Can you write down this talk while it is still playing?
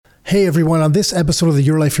Hey everyone, on this episode of the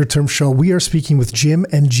Your Life, Your Term show, we are speaking with Jim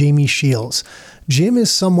and Jamie Sheils. Jim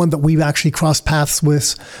is someone that we've actually crossed paths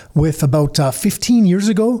with about 15 years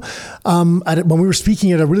ago when we were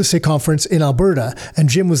speaking at a real estate conference in Alberta, and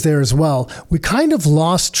Jim was there as well. We kind of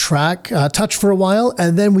lost touch for a while,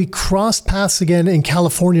 and then we crossed paths again in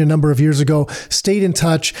California a number of years ago, stayed in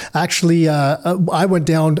touch. Actually, I went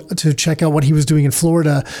down to check out what he was doing in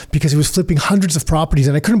Florida because he was flipping hundreds of properties,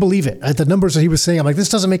 and I couldn't believe it. The numbers that he was saying, I'm like, this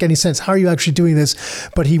doesn't make any sense. How are you actually doing this?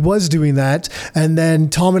 But he was doing that. And then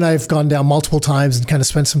Tom and I have gone down multiple times and kind of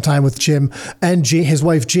spent some time with Jim and his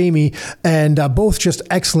wife, Jamie, and both just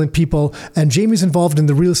excellent people. And Jamie's involved in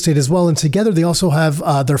the real estate as well. And together they also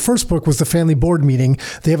have their first book was The Family Board Meeting.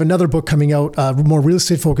 They have another book coming out, a more real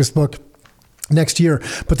estate focused book next year.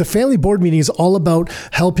 But the Family Board Meeting is all about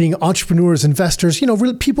helping entrepreneurs, investors,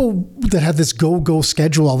 really people that have this go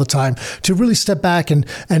schedule all the time to really step back and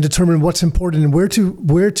determine what's important and where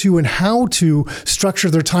to and how to structure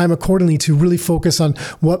their time accordingly to really focus on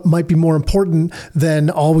what might be more important than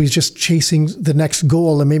always just chasing the next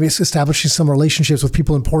goal and maybe establishing some relationships with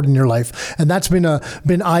people important in your life. And that's been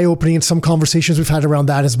eye-opening, and some conversations we've had around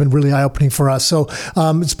that has been really eye-opening for us. So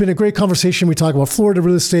it's been a great conversation. We talk about Florida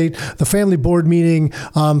real estate, the Family Board Meeting,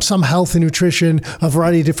 some health and nutrition, a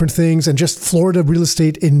variety of different things, and just Florida real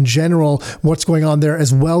estate in general, what's going on there,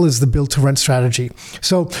 as well as the build to rent strategy.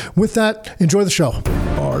 So with that, enjoy the show.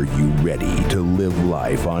 Are you ready to live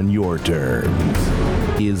life on your terms?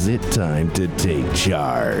 Is it time to take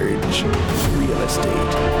charge? Real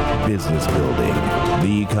estate, business building,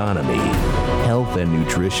 the economy, health and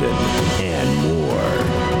nutrition, and more.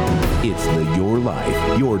 It's the Your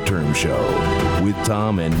Life, Your Term show with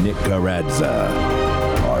Tom and Nick Carazza.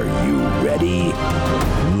 Are you ready?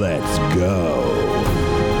 Let's go.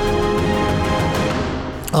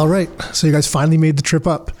 All right. So you guys finally made the trip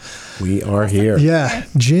up. We are here. Yeah.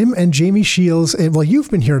 Jim and Jamie Sheils. Well, you've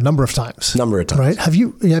been here a number of times. Right?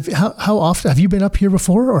 How often have you been up here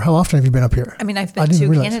before, or how often have you been up here? I mean, I've been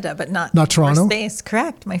to Canada, but not Toronto? Space.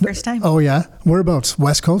 Correct. My first time. Oh, yeah. Whereabouts?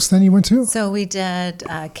 West Coast then you went to? So we did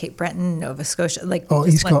Cape Breton, Nova Scotia,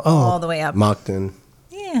 East Coast. All the way up. Moncton.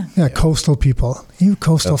 Yeah, coastal people. You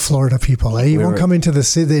coastal Florida people. Eh? You won't come into the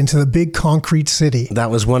city, into the big concrete city. That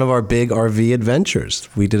was one of our big RV adventures.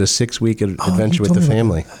 We did a 6-week adventure with the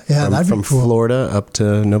family. Yeah, that'd be cool. From Florida up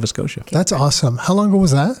to Nova Scotia. That's awesome. How long ago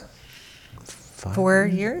was that? 4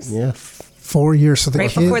 years. Yeah. 4 years. So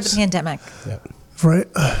right before the pandemic. Yeah. Right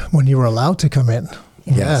when you were allowed to come in.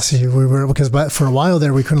 Yes. Yeah, we were, because for a while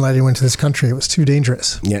there we couldn't let anyone into this country. It was too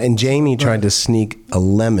dangerous. Yeah, and Jamie tried to sneak a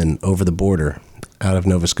lemon over the border out of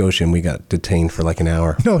Nova Scotia, and we got detained for like an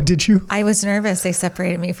hour. No, did you? I was nervous. They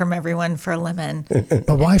separated me from everyone for a lemon.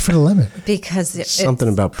 But why for the lemon? Because something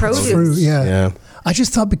about produce. Fruit, yeah. I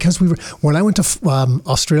just thought because when I went to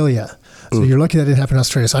Australia, so you're lucky that didn't happen in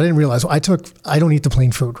Australia. So I didn't realize. I don't eat the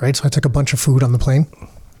plain food, right? So I took a bunch of food on the plane.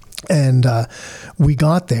 And we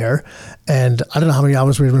got there, and I don't know how many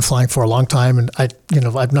hours we've been flying for, a long time. And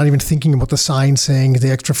I'm not even thinking about the sign saying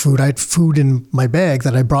the extra food. I had food in my bag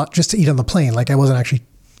that I brought just to eat on the plane. Like I wasn't actually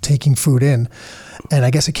taking food in. And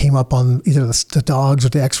I guess it came up on either the dogs or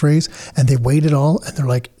the x-rays, and they weighed it all. And they're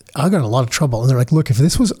like, I got in a lot of trouble. And they're like, look, if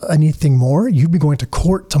this was anything more, you'd be going to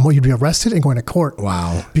court tomorrow. You'd be arrested and going to court.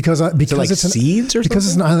 Wow. Because it's seeds or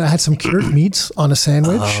because something? I had some cured meats on a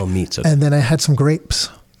sandwich. Oh, meats. Okay. And then I had some grapes.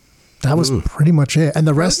 That was pretty much it. And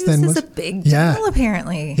the rest then was... This is a big deal,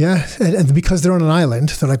 apparently. Yeah. And because they're on an island,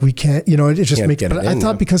 they're like, we can't, it just makes... But I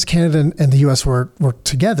thought because Canada and the U.S. were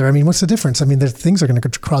together, I mean, what's the difference? I mean, things are going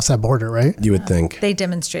to cross that border, right? You would think. They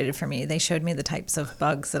demonstrated for me. They showed me the types of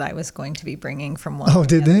bugs that I was going to be bringing from one. Oh,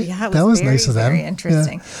 did they? Yeah, that was nice of them. Very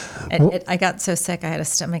interesting. Yeah. I got so sick, I had a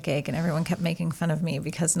stomach ache, and everyone kept making fun of me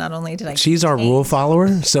because not only did I... She's our rule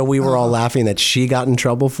follower, so we were all laughing that she got in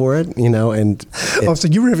trouble for it, and... so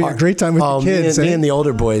you were having a great time with the kids. Me and the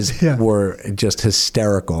older boys were just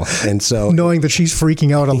hysterical, and so knowing that she's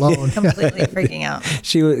freaking out alone, completely freaking out.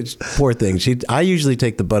 She was, poor thing. I usually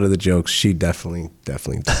take the butt of the jokes. She definitely took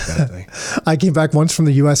that thing. I came back once from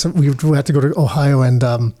the U.S. We had to go to Ohio,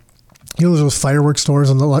 and those fireworks stores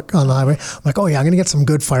on the highway. I'm like, oh yeah, I'm going to get some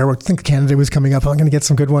good fireworks. I think Canada was coming up. I'm going to get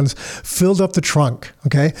some good ones. Filled up the trunk.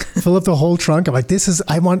 Okay. Fill up the whole trunk. I'm like,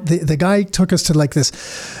 the guy took us to like this.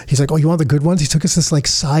 He's like, oh, you want the good ones? He took us this like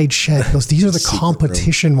side shed. He goes, these are the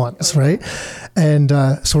competition ones. Right. And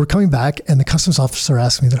so we're coming back, and the customs officer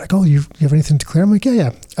asked me, they're like, oh, you have anything to clear? I'm like,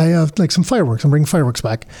 yeah. I have like some fireworks. I'm bringing fireworks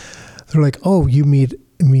back. They're like, oh, you mean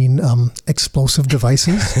explosive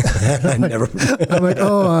devices? I'm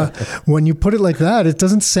like, when you put it like that, it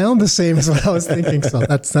doesn't sound the same as what I was thinking. So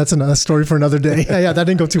that's another story for another day. Yeah, that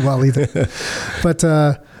didn't go too well either. But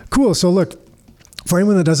Cool. So look, for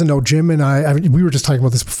anyone that doesn't know, Jim and I mean, we were just talking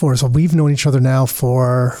about this before. So we've known each other now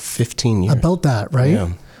for 15 years. About that, right?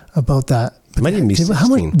 Yeah. About that. It might even be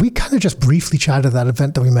 16. We kind of just briefly chatted at that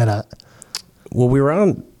event that we met at. Well,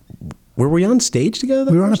 were we on stage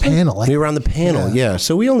together? We were on a panel. We were on the panel, yeah.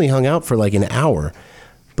 So we only hung out for like an hour,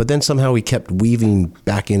 but then somehow we kept weaving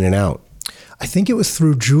back in and out. I think it was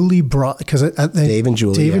through Julie because Dave and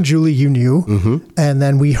Julie. Dave and Julie, you knew, and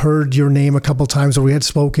then we heard your name a couple times, or we had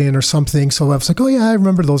spoken or something. So I was like, oh yeah, I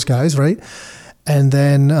remember those guys, right? And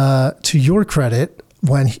then to your credit,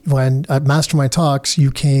 when at Mastermind Talks, you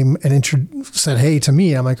came and said, hey, to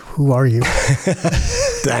me, I'm like, who are you?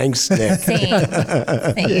 Thanks, Nick. Same.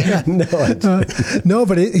 Yeah, No,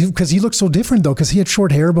 but because he looked so different though, because he had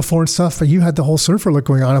short hair before and stuff, but you had the whole surfer look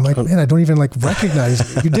going on. I'm like, man, I don't even like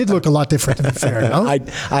recognize you. You did look a lot different, to be fair. No?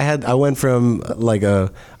 I went from like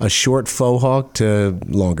a short faux hawk to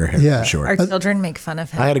longer hair. Yeah. For sure. Our children make fun of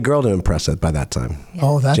him. I had a girl to impress by that time. Yeah.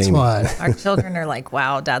 Oh, that's Jamie. why. Our children are like,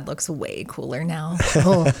 wow, Dad looks way cooler now.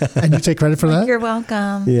 Oh, and you take credit for that? You're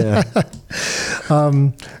welcome. Yeah.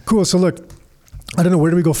 Cool. So look, I don't know, where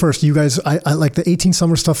do we go first? You guys, I like the 18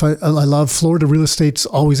 summer stuff. I love Florida real estate's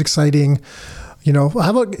always exciting. You know, how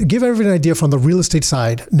about give everybody an idea from the real estate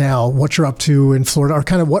side now, what you're up to in Florida, or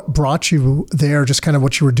kind of what brought you there, just kind of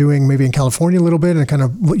what you were doing maybe in California a little bit, and kind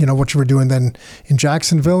of, you know, what you were doing then in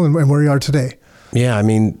Jacksonville and where you are today. Yeah, I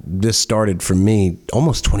mean, this started for me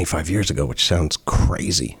almost 25 years ago, which sounds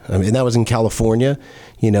crazy. I mean, that was in California,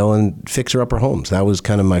 you know, and fixer-upper homes. That was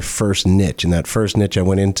kind of my first niche. And that first niche I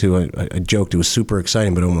went into, I joked it was super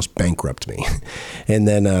exciting, but it almost bankrupted me. And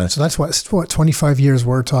then... so that's what 25 years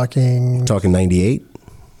we're talking... Talking 98.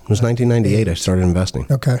 It was 1998 I started investing.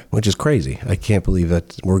 Okay. Which is crazy. I can't believe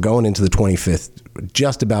that we're going into the 25th,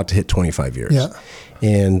 just about to hit 25 years. Yeah.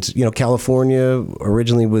 And, you know, California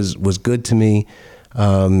originally was good to me,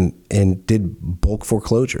 and did bulk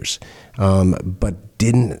foreclosures, but I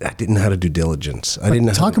didn't know how to do diligence. I didn't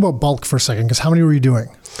know talk about bulk for a second, because how many were you doing?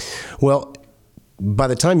 Well, by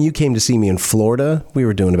the time you came to see me in Florida, we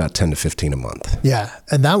were doing about 10 to 15 a month. Yeah.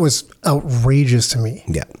 And that was outrageous to me.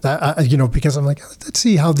 Yeah. You know, because I'm like, let's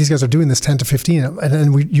see how these guys are doing this 10 to 15. And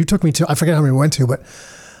then you took me to, I forget how many we went to, but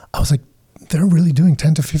I was like, they're really doing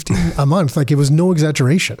 10 to 15 a month. Like, it was no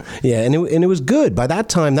exaggeration. Yeah. And it was good. By that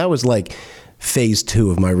time, that was like phase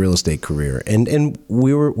 2 of my real estate career. And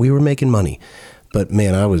we were making money. But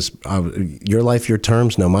man, I was your life, your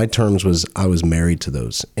terms. No, my terms was I was married to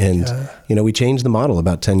those. And, you know, we changed the model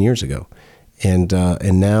about 10 years ago. And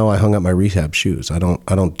now I hung up my rehab shoes. I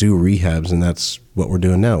don't do rehabs, and that's what we're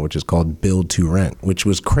doing now, which is called build to rent, which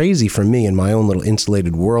was crazy for me in my own little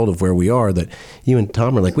insulated world of where we are, that you and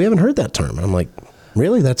Tom are like, we haven't heard that term. I'm like,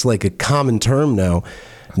 really? That's like a common term now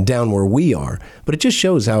down where we are. But it just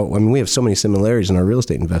shows how, I mean, we have so many similarities in our real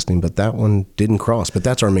estate investing, but that one didn't cross. But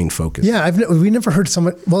that's our main focus. Yeah, we never heard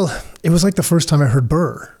someone, well, it was like the first time I heard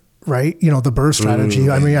BRRRR, right? You know, the BRRRR strategy.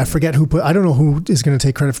 I mean, I forget I don't know who is going to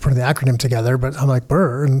take credit for putting the acronym together, but I'm like,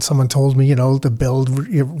 BRRRR. And someone told me, you know, the build,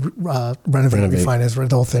 renovate, refinance,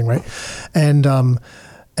 the whole thing, right?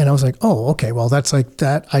 And I was like, oh, okay, well, that's like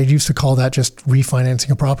that. I used to call that just refinancing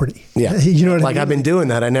a property. Yeah. You know what like I mean? I've been doing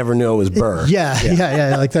that. I never knew it was BRRRR.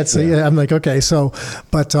 Yeah. Like that's, I'm like, okay. So,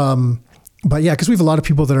 but yeah, because we have a lot of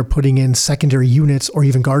people that are putting in secondary units or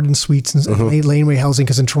even garden suites and laneway housing,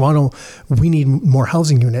 because in Toronto, we need more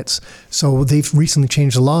housing units. So they've recently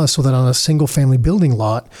changed the law so that on a single family building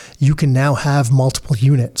lot, you can now have multiple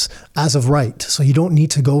units as of right. So you don't need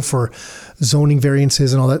to go for zoning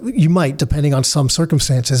variances and all that. You might, depending on some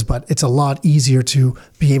circumstances, but it's a lot easier to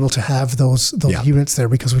be able to have those units there,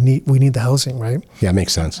 because we need the housing, right? Yeah, it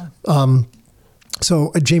makes sense.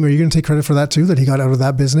 So, Jamie, are you going to take credit for that too, that he got out of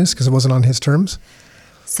that business because it wasn't on his terms?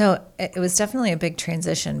 So it was definitely a big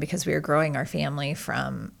transition, because we were growing our family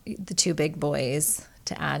from the 2 big boys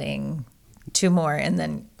to adding 2 more. And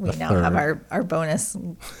then we now have our bonus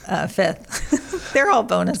 5th. They're all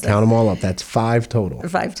bonuses. Count them all up. That's 5 total.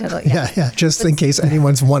 5 total. Yeah. Just in case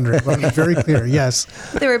anyone's wondering. I want to be very clear. Yes.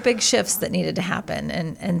 There were big shifts that needed to happen.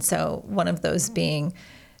 And so one of those being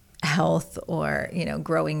health, or, you know,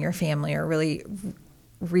 growing your family, or really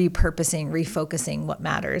refocusing what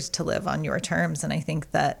matters to live on your terms. And I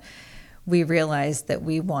think that we realized that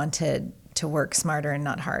we wanted to work smarter and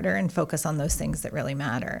not harder, and focus on those things that really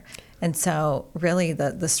matter. And so really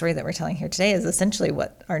the story that we're telling here today is essentially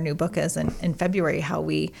what our new book is in February, how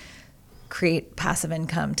we create passive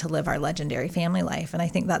income to live our legendary family life. And I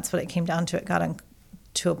think that's what it came down to. It got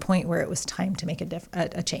to a point where it was time to make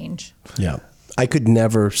a change. Yeah. I could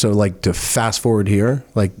never, so like to fast forward here,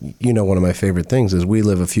 like, you know, one of my favorite things is we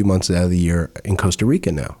live a few months out of the year in Costa Rica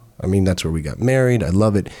now. I mean, that's where we got married. I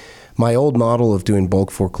love it. My old model of doing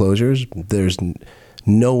bulk foreclosures, there's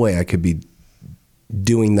no way I could be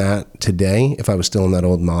doing that today if I was still in that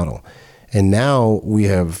old model. And now we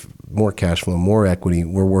have more cash flow, more equity.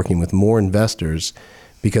 We're working with more investors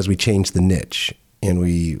because we changed the niche and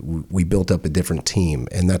we built up a different team,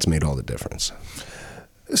 and that's made all the difference.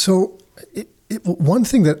 So one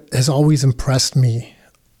thing that has always impressed me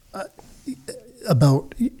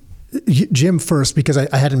about Jim first, because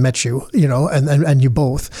I hadn't met you, and you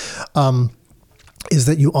both, is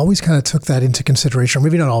that you always kind of took that into consideration.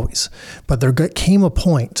 Maybe not always, but there came a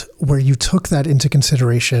point where you took that into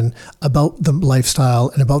consideration about the lifestyle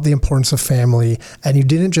and about the importance of family. And you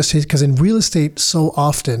didn't just, because in real estate, so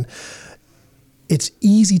often it's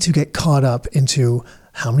easy to get caught up into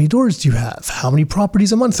how many doors do you have? How many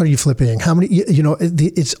properties a month are you flipping? How many,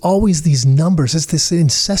 it's always these numbers. It's this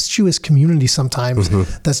incestuous community sometimes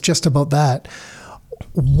that's just about that.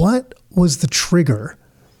 What was the trigger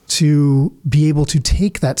to be able to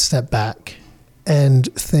take that step back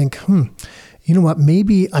and think, you know what,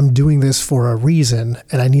 maybe I'm doing this for a reason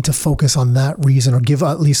and I need to focus on that reason, or give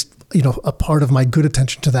at least, a part of my good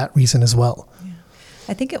attention to that reason as well? Yeah.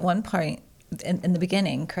 I think at one point in the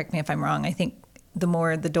beginning, correct me if I'm wrong, I think the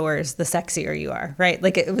more the doors, the sexier you are, right?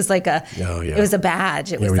 Like it was like it was a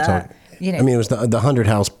badge. It was I mean, it was the 100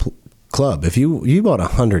 house club. If you bought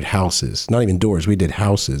 100 houses, not even doors, we did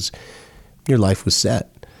houses, your life was set.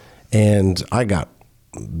 And I got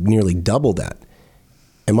nearly double that.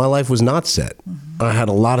 And my life was not set. I had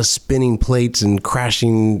a lot of spinning plates and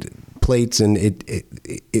crashing plates, and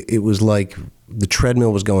it was like the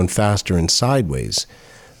treadmill was going faster and sideways.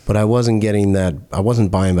 But I wasn't getting that. I wasn't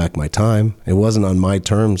buying back my time. It wasn't on my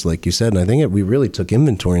terms, like you said. And I think we really took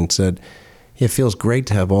inventory and said, it feels great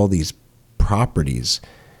to have all these properties,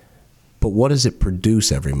 but what does it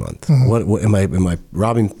produce every month? What am I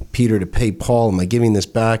robbing Peter to pay Paul? Am I giving this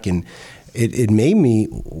back? And it made me,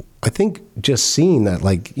 I think, just seeing that,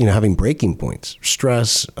 like, having breaking points,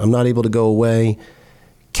 stress. I'm not able to go away.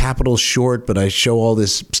 Capital's short, but I show all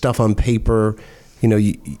this stuff on paper.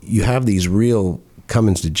 You have these real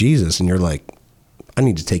comings to Jesus, and you're like, I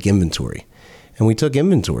need to take inventory. And we took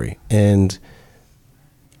inventory, and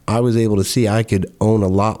I was able to see I could own a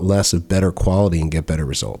lot less of better quality and get better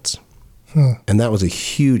results. And that was a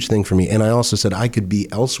huge thing for me. And I also said I could be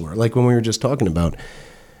elsewhere. Like when we were just talking about,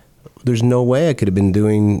 there's no way I could have been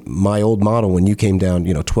doing my old model when you came down,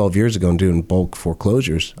 12 years ago and doing bulk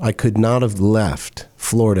foreclosures. I could not have left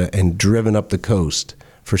Florida and driven up the coast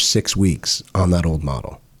for 6 weeks on that old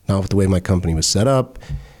model. Not with the way my company was set up.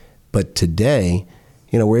 But today,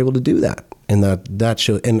 we're able to do that. And that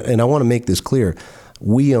shows, and I want to make this clear.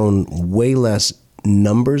 We own way less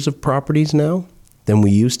numbers of properties now than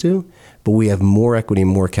we used to, but we have more equity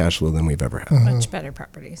and more cash flow than we've ever had. Much better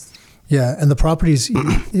properties. Yeah, and the properties,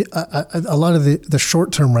 a lot of the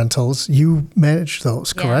short-term rentals, you manage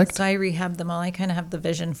those, correct? Yeah, so I rehab them all. I kind of have the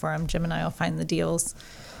vision for them. Jim and I will find the deals.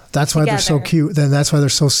 That's why they're so cute. Then that's why they're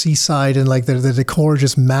so seaside, and like the decor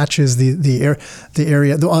just matches the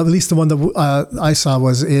area. At least the one that I saw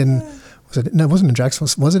was in. No, it wasn't in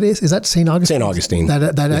Jacksonville. Was it? Is that St. Augustine? St. Augustine.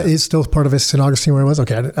 That is still part of it. St. Augustine, where it was.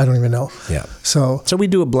 Okay, I don't even know. Yeah. So we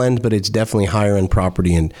do a blend, but it's definitely higher end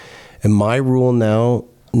property. And my rule now,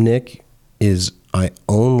 Nick, is I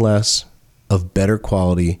own less of better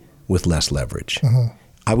quality with less leverage.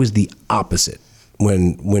 I was the opposite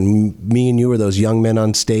when me and you were those young men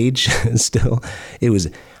on stage. Still, it was,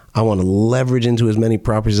 I want to leverage into as many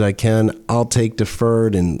properties as I can. I'll take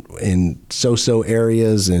deferred and in so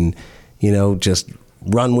areas and just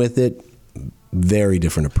run with it. Very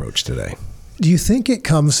different approach today. Do you think it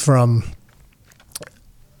comes from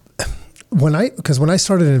when I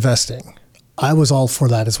started investing, I was all for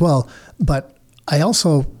that as well, but I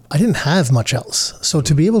didn't have much else. So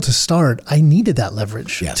to be able to start, I needed that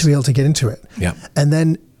leverage to be able to get into it. Yeah. And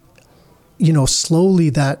then,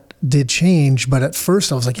 slowly that did change. But at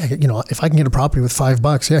first I was like, if I can get a property with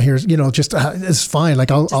 $5, here's, it's fine.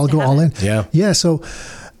 Like I'll go all in. Yeah. Yeah. So,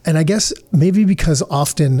 and I guess maybe because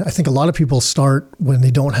often I think a lot of people start when they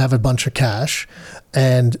don't have a bunch of cash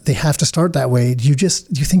and they have to start that way. Do you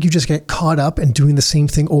think you just get caught up in doing the same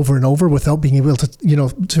thing over and over without being able to,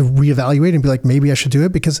 to reevaluate and be like, maybe I should do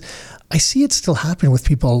it? Because I see it still happening with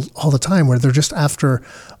people all the time where they're just after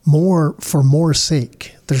more for more's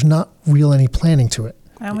sake. There's not real any planning to it.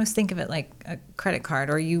 I almost think of it like a credit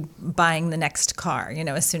card, or you buying the next car.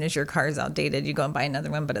 As soon as your car is outdated, you go and buy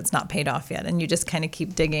another one, but it's not paid off yet. And you just kind of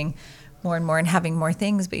keep digging more and more and having more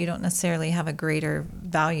things, but you don't necessarily have a greater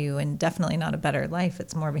value and definitely not a better life.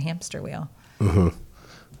 It's more of a hamster wheel.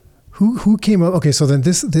 Who came up? Okay, so then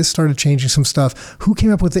this started changing some stuff. Who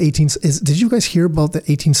came up with the 18? Did you guys hear about the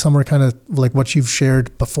 18 summer, kind of like what you've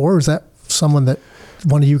shared before? Or is that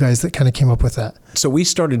one of you guys that kind of came up with that? So we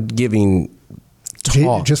started giving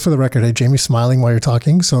talk. Just for the record, hey, Jamie's smiling while you're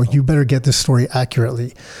talking, so you better get this story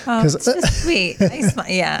accurately. Oh, it's just sweet.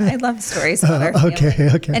 I love stories about our family.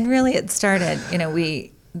 Okay. And really, it started.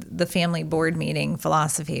 The family board meeting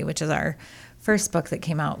philosophy, which is our first book that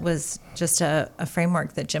came out, was just a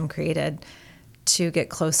framework that Jim created to get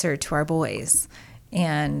closer to our boys.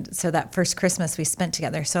 And so that first Christmas we spent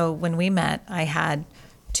together. So when we met, I had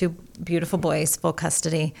 2 beautiful boys, full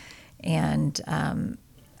custody. And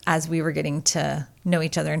as we were getting to know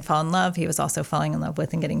each other and fall in love, he was also falling in love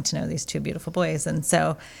with and getting to know these 2 beautiful boys. And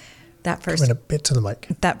so that first, a bit to the mic.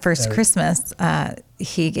 That first Christmas,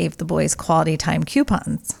 he gave the boys quality time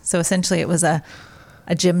coupons. So essentially it was a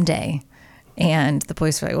gym day. And the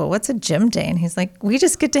boys were like, well, what's a gym day? And he's like, we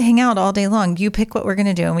just get to hang out all day long. You pick what we're going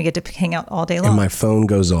to do, and we get to hang out all day long. And my phone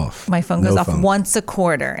goes off. My phone goes off once a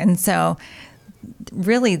quarter. And so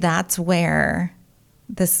really that's where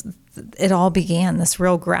it all began, this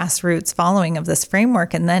real grassroots following of this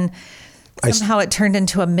framework. And then somehow it turned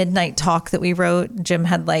into a midnight talk that we wrote. Jim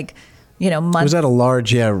had months. It was at a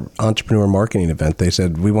large, entrepreneur marketing event. They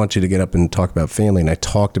said, we want you to get up and talk about family. And I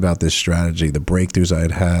talked about this strategy, the breakthroughs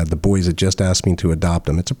I had. The boys had just asked me to adopt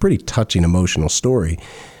them. It's a pretty touching, emotional story.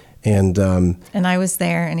 And I was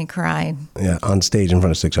there, and he cried. Yeah, on stage in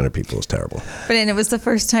front of 600 people. It was terrible. And it was the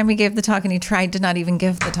first time he gave the talk, and he tried to not even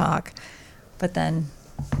give the talk. But then...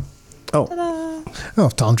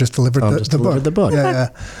 Tom just delivered the book. Yeah.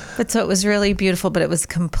 But so it was really beautiful, but it was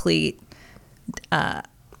complete...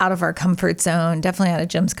 out of our comfort zone, definitely out of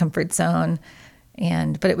Jim's comfort zone.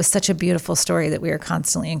 But it was such a beautiful story that we were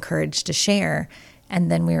constantly encouraged to share. And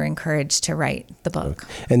then we were encouraged to write the book.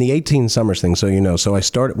 And the 18 summers thing, so I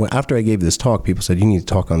started, after I gave this talk, people said, you need to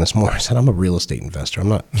talk on this more. I said, I'm a real estate investor. I'm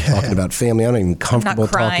not talking about family. I'm not even comfortable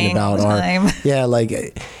talking about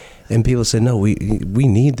and people said, no, we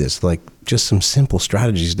need this, like just some simple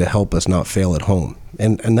strategies to help us not fail at home.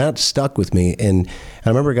 And that stuck with me. And I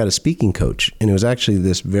remember I got a speaking coach, and it was actually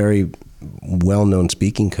this very well-known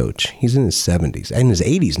speaking coach. He's in his 70s, in his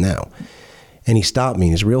 80s now. And he stopped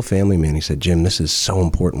me. He's a real family man. He said, Jim, this is so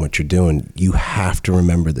important what you're doing. You have to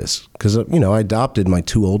remember this. Because, I adopted my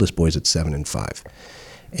 2 oldest boys at 7 and 5.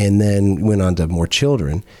 And then went on to more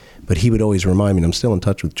children. But he would always remind me, and I'm still in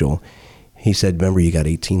touch with Joel. He said, remember, you got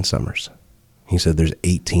 18 summers. He said, there's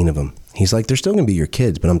 18 of them. He's like, they're still going to be your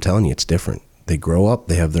kids, but I'm telling you, it's different. They grow up,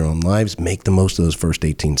 they have their own lives, make the most of those first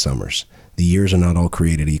 18 summers. The years are not all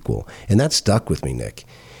created equal. And that stuck with me, Nick.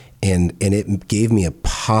 And it gave me a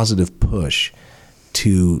positive push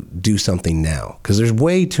to do something now. Because there's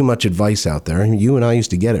way too much advice out there. And you and I used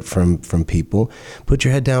to get it from people. Put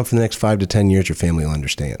your head down for the next 5 to 10 years, your family will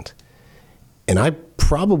understand. And I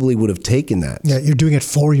probably would have taken that. Yeah, you're doing it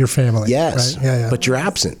for your family. Yes, right? Yeah. But you're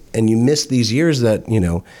absent. And you miss these years that,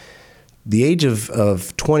 the age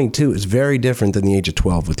of 22 is very different than the age of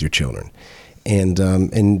 12 with your children.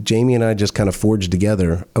 And Jamie and I just kind of forged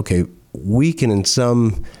together, okay, we can in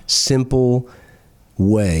some simple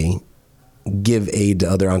way give aid to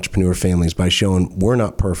other entrepreneur families by showing we're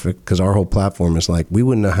not perfect, because our whole platform is like, we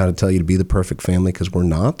wouldn't know how to tell you to be the perfect family because we're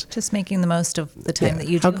not. Just making the most of the time that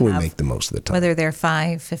you do have. How can we make the most of the time? Whether they're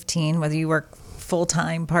 5, 15, whether you work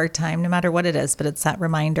full-time, part-time, no matter what it is, but it's that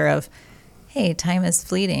reminder of, hey, time is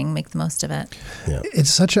fleeting, make the most of it. Yeah. It's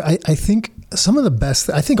such I think some of the best,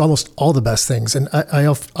 I think almost all the best things, and I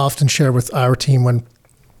often share with our team when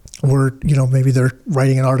we're, maybe they're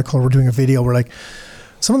writing an article, we're doing a video, we're like,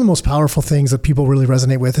 some of the most powerful things that people really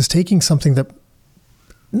resonate with is taking something that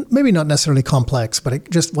maybe not necessarily complex,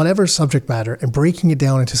 but just whatever subject matter, and breaking it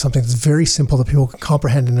down into something that's very simple that people can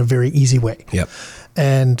comprehend in a very easy way. Yep.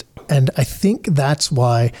 And I think that's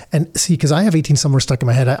why, and see, because I have 18 somewhere stuck in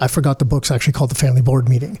my head. I forgot the book's actually called The Family Board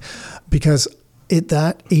Meeting, because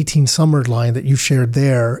that 18 summer line that you shared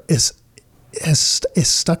there is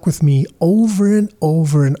stuck with me over and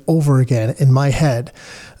over and over again in my head,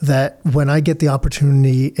 that when I get the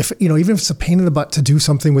opportunity, if even if it's a pain in the butt to do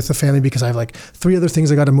something with the family because I have like 3 other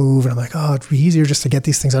things I got to move, and I'm like, oh, it'd be easier just to get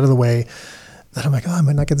these things out of the way, that I'm like, oh, I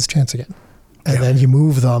might not get this chance again. And then you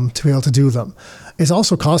move them to be able to do them. It's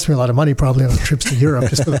also cost me a lot of money probably on trips to Europe,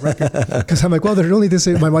 just for the record. Because I'm like, well, there's only this.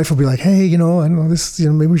 My wife will be like, hey, I don't know this,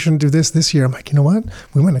 maybe we shouldn't do this year. I'm like, you know what?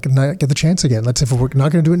 We might not get the chance again. If we're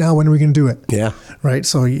not going to do it now, when are we going to do it? Yeah. Right.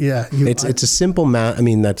 So yeah. It's a simple math. I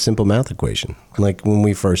mean, that simple math equation. Like when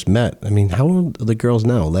we first met, I mean, how old are the girls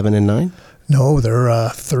now? 11 and 9? No, they're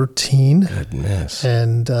 13. Goodness.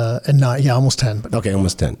 And 9, almost 10. But. Okay,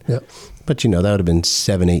 almost 10. Yeah. But, that would have been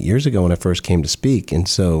 7-8 years ago when I first came to speak. And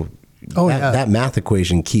so that math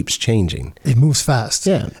equation keeps changing. It moves fast.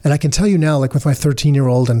 Yeah. And I can tell you now, like with my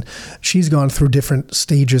 13-year-old, and she's gone through different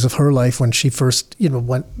stages of her life when she first,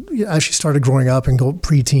 went, as she started growing up and go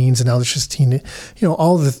preteens, and now that she's teen,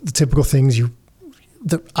 all the typical things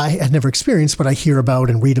that I had never experienced, but I hear about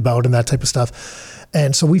and read about and that type of stuff.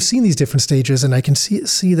 And so we've seen these different stages, and I can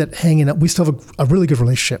see that hanging out, we still have a really good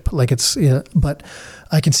relationship. Like but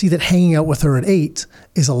I can see that hanging out with her at 8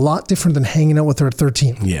 is a lot different than hanging out with her at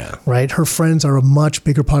 13. Yeah. Right. Her friends are a much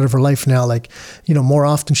bigger part of her life now. Like, more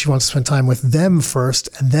often she wants to spend time with them first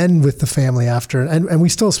and then with the family after. And we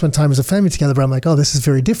still spend time as a family together, but I'm like, oh, this is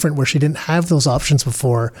very different, where she didn't have those options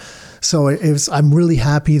before. So I'm really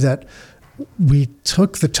happy that we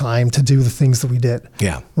took the time to do the things that we did.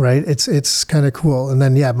 Yeah. Right. It's kind of cool. And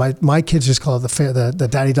then, my kids just call it the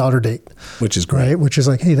daddy-daughter date, which is great. Right? Which is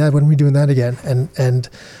like, hey, Dad, when are we doing that again? And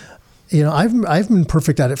I've been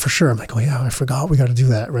perfect at it for sure. I'm like, oh yeah, I forgot we got to do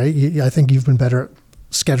that. Right. I think you've been better at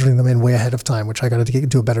scheduling them in way ahead of time, which I got to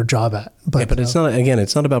do a better job at. But it's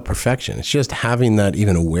not about perfection. It's just having that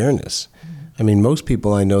even awareness. I mean, most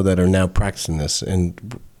people I know that are now practicing this,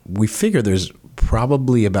 and we figure there's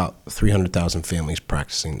probably about 300,000 families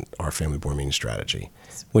practicing our family board meeting strategy,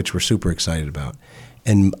 which we're super excited about.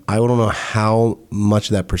 And I don't know how much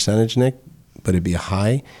of that percentage, Nick, but it'd be a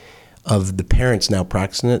high, of the parents now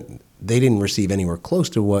practicing it. They didn't receive anywhere close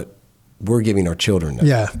to what we're giving our children now.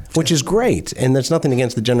 Yeah. Which is great. And that's nothing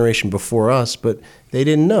against the generation before us, but they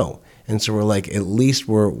didn't know. And so we're like, at least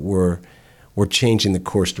we're changing the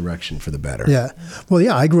course direction for the better. Yeah. Well,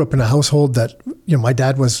 yeah, I grew up in a household that, my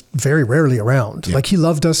dad was very rarely around. Yeah. Like, he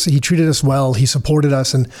loved us, he treated us well, he supported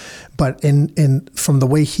us. But from the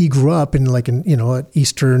way he grew up in an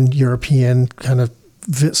Eastern European kind of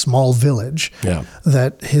small village,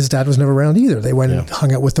 that his dad was never around either. They went and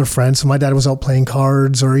hung out with their friends. So my dad was out playing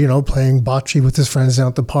cards or, playing bocce with his friends down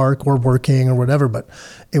at the park or working or whatever. But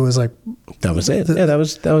it was like, that was it. That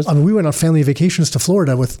was. I mean, we went on family vacations to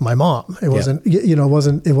Florida with my mom. It wasn't,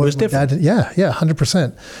 it was different. Dad,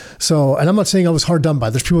 100%. So, and I'm not saying I was hard done by.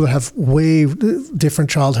 There's people that have way different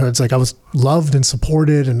childhoods. Like, I was loved and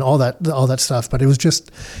supported and all that stuff, but it was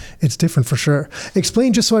just, it's different for sure.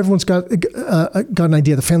 Explain, just so everyone's got an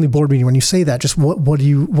idea, the family board meeting. When you say that, just what do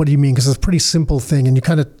you mean? Because it's a pretty simple thing, and you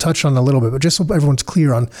kind of touched on it a little bit, but just so everyone's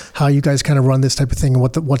clear on how you guys kind of run this type of thing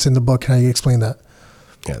and what's in the book, how you explain that.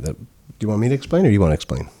 Yeah. Do you want me to explain, or do you want to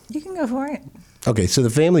explain? You can go for it. Okay. So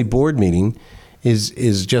the family board meeting is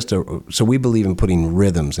just so we believe in putting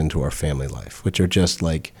rhythms into our family life, which are just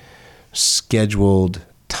like scheduled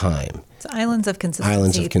time. It's islands of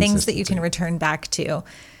consistency, things that you can return back to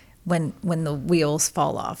when the wheels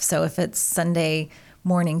fall off. So if it's Sunday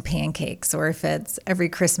morning pancakes, or if it's every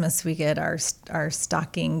Christmas we get our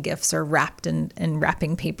stocking gifts are wrapped in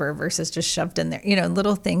wrapping paper versus just shoved in there,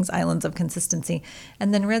 little things, islands of consistency,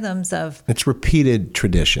 and then rhythms of. It's repeated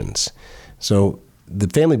traditions. So the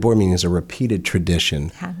family board meeting is a repeated tradition.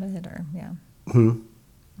 Habit or, yeah.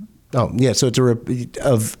 Oh, yeah. So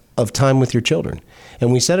it's of time with your children.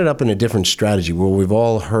 And we set it up in a different strategy where we've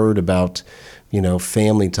all heard about,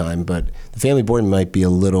 family time, but the family board might be a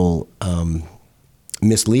little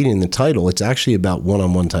misleading in the title. It's actually about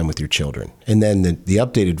one-on-one time with your children. And then the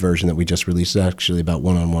updated version that we just released is actually about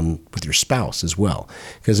one-on-one with your spouse as well.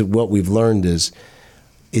 Because what we've learned is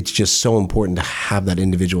it's just so important to have that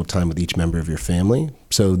individual time with each member of your family.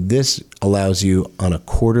 So this allows you on a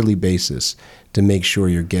quarterly basis to make sure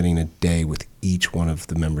you're getting a day with each one of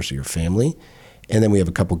the members of your family. And then we have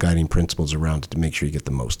a couple guiding principles around it to make sure you get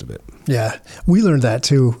the most of it. Yeah. We learned that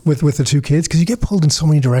too with the two kids, because you get pulled in so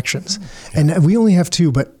many directions. Yeah. And we only have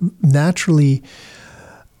two, but naturally,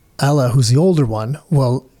 Ella, who's the older one,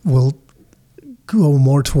 will go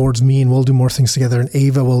more towards me, and we'll do more things together. And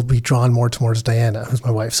Ava will be drawn more towards Diana, who's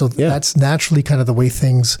my wife. So that's naturally kind of the way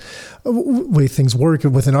things work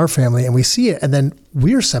within our family. And we see it, and then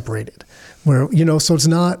we're separated where, so it's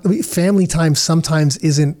not, family time sometimes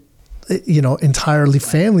isn't, entirely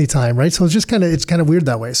family time, right? So it's kind of weird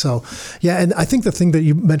that way. So yeah, and I think the thing that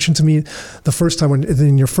you mentioned to me the first time when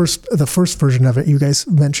in the first version of it, you guys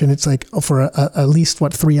mentioned it's like for at least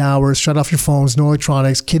 3 hours, shut off your phones, no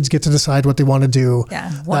electronics, kids get to decide what they want to do.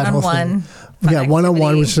 Yeah, one-on-one. Yeah,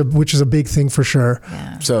 one-on-one, which is a big thing for sure.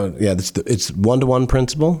 Yeah. So yeah, it's one-to-one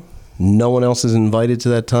principle. No one else is invited to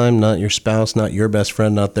that time. Not your spouse, not your best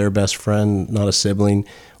friend, not their best friend, not a sibling.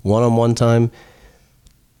 One-on-one time.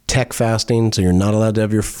 Tech fasting, so you're not allowed to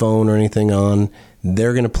have your phone or anything on.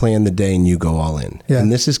 They're going to plan the day and you go all in. Yeah.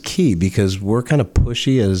 And this is key because we're kind of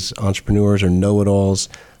pushy as entrepreneurs or know-it-alls.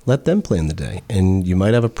 let them plan the day. And you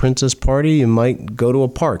might have a princess party. You might go to a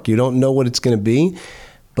park. You don't know what it's going to be,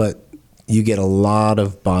 but you get a lot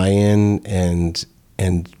of buy-in and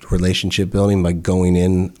relationship building by going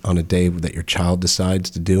in on a day that your child decides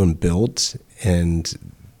to do and builds. And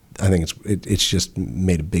I think it's just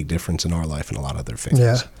made a big difference in our life and a lot of other families.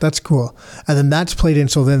 Yeah, that's cool. And then that's played in.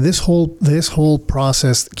 So then this whole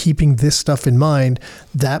process, keeping this stuff in mind,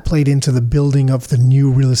 that played into the building of the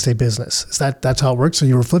new real estate business. That's how it works? So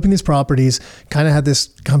you were flipping these properties, kind of had this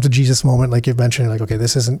come to Jesus moment, like you've mentioned, like, okay,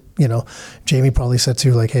 this isn't, Jamie probably said to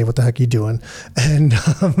you, like, hey, what the heck are you doing? And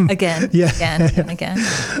again.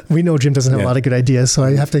 We know Jim doesn't have a lot of good ideas, so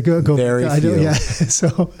I have to go. Very few. Yeah.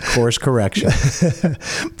 So course correction.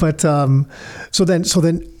 But so then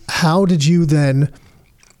how did you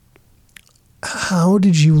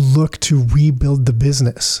look to rebuild the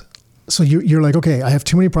business? So you're like, okay, I have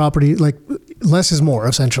too many properties, like less is more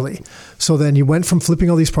essentially. So then you went from flipping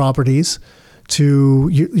all these properties to,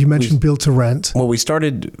 you mentioned build to rent. Well, we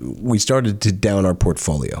started to down our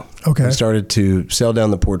portfolio. Okay. We started to sell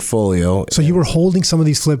down the portfolio. So you were holding some of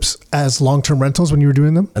these flips as long-term rentals when you were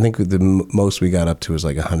doing them? I think the most we got up to was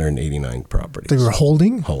like 189 properties. They were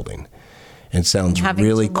holding? Holding. And sounds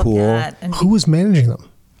really cool. Who was managing them?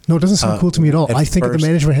 No, it doesn't sound cool to me at all. I think of the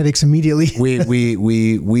management headaches immediately.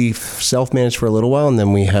 we self-managed for a little while, and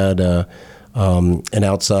then we had an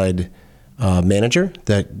outside manager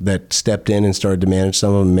that stepped in and started to manage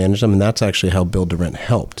some of them, and that's actually how Build to Rent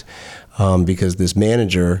helped. Because this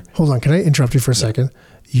manager... Hold on, can I interrupt you for a second?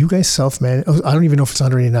 You guys self-manage... I don't even know if it's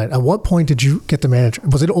 189. At what point did you get the manager?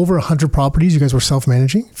 Was it over 100 properties you guys were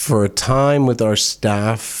self-managing? For a time with our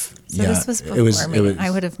staff... So this was before me. I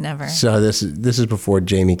would have never. So this is before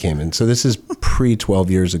Jamie came in. So this is pre 12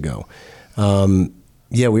 years ago.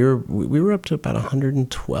 We were up to about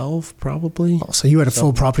 112 probably. Oh, so you had a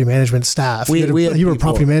full property management staff. You were a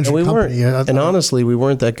property management company. And honestly, we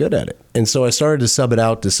weren't that good at it. And so I started to sub it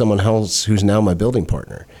out to someone else who's now my building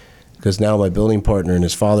partner. Because now my building partner and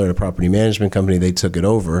his father at a property management company, they took it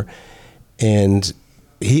over. And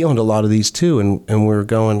he owned a lot of these too. And we were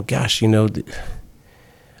going, gosh,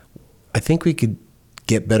 I think we could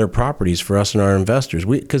get better properties for us and our investors.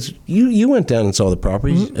 Because you went down and saw the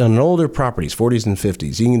properties, on older properties, 40s and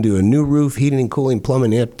 50s. You can do a new roof, heating and cooling,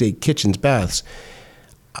 plumbing, update kitchens, baths.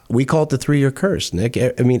 We call it the 3-year curse, Nick.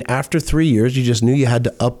 I mean, after 3 years, you just knew you had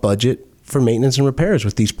to up budget for maintenance and repairs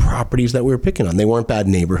with these properties that we were picking on. They weren't bad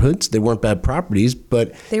neighborhoods. They weren't bad properties,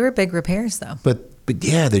 but... They were big repairs, though. But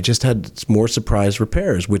yeah, they just had more surprise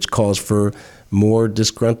repairs, which calls for more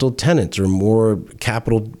disgruntled tenants or more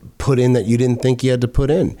capital put in that you didn't think you had to put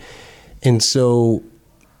in. And so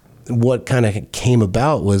what kind of came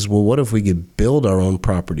about was, well, what if we could build our own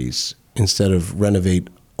properties instead of renovate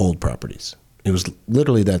old properties? It was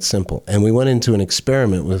literally that simple. And we went into an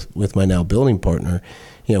experiment with my now building partner.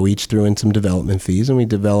 We each threw in some development fees, and we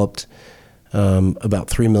developed about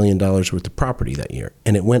 $3 million worth of property that year.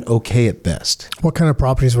 And it went okay at best. What kind of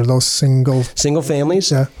properties were those? Single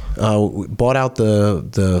families? Yeah. Bought out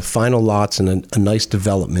the final lots in a nice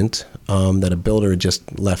development that a builder had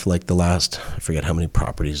just left, like the last, I forget how many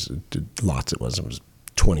lots it was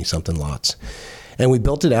 20-something lots. And we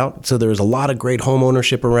built it out. So there was a lot of great home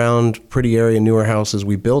ownership around, pretty area, newer houses.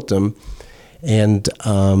 We built them. And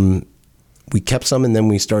we kept some, and then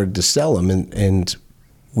we started to sell them. And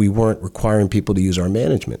we weren't requiring people to use our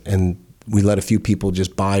management. And we let a few people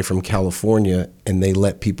just buy from California, and they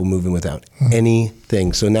let people move in without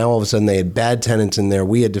anything. So now all of a sudden they had bad tenants in there.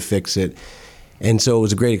 We had to fix it. And so it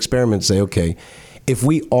was a great experiment to say, okay, if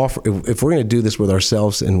we're going to do this with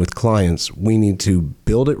ourselves and with clients, we need to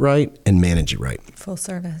build it right and manage it right. Full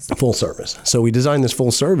service. So we designed this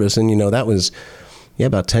full service, and that was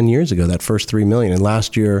about 10 years ago, that first $3 million. And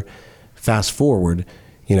last year, fast forward,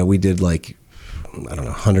 we did like, I don't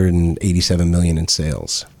know, 187 million in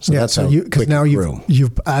sales. So that's how quick now it grew.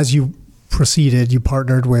 You've as you proceeded, you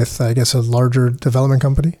partnered with, I guess, a larger development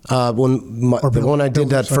company. The one I did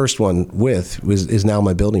that first one with is now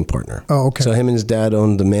my building partner. Oh, okay. So him and his dad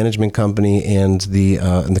owned the management company and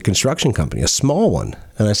the construction company, a small one.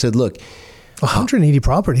 And I said, look, 180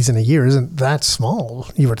 properties in a year isn't that small,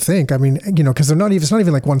 you would think. I mean, because it's not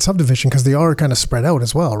even like one subdivision, because they are kind of spread out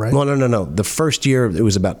as well, right? Well, no. The first year it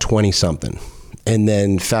was about 20 something. And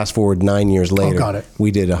then fast forward 9 years later, we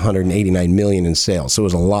did 189 million in sales. So it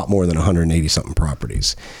was a lot more than 180 something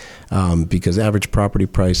properties, because average property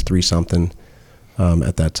price 3 something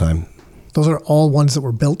at that time. Those are all ones that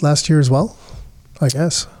were built last year as well, I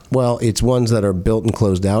guess. Well, it's ones that are built and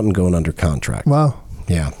closed out and going under contract. Wow.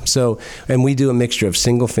 Yeah. So, and we do a mixture of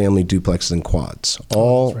single family duplexes and quads,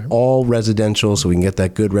 all residential. So we can get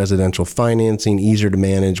that good residential financing, easier to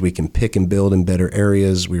manage. We can pick and build in better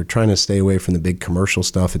areas. We were trying to stay away from the big commercial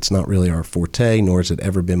stuff. It's not really our forte, nor has it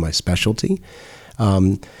ever been my specialty.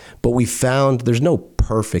 But we found there's no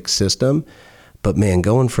perfect system, but man,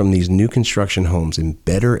 going from these new construction homes in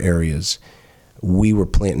better areas, we were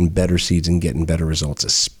planting better seeds and getting better results,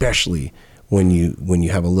 especially when you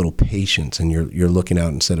have a little patience and you're looking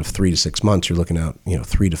out, instead of 3 to 6 months, you're looking out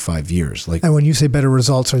 3 to 5 years. Like, and when you say better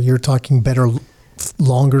results, are you talking better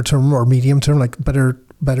longer term or medium term, like better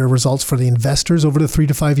results for the investors over the 3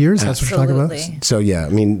 to 5 years? That's what you're talking about? So yeah, I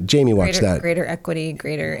mean, Jamie watched that. Greater equity,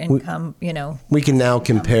 greater income, We can now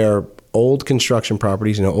compare old construction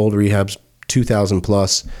properties, old rehabs, 2,000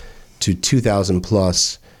 plus to 2,000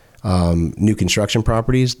 plus new construction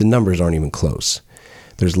properties. The numbers aren't even close.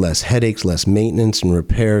 There's less headaches, less maintenance and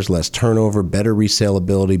repairs, less turnover, better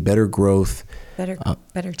resaleability, better growth. Better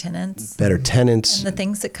tenants. Better tenants. And the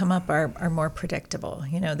things that come up are more predictable.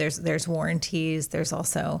 There's warranties. There's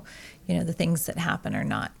also, the things that happen are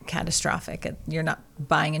not catastrophic. You're not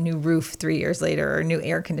buying a new roof 3 years later or a new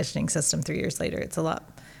air conditioning system 3 years later. It's a lot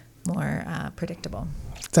more predictable.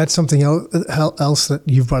 That's something else that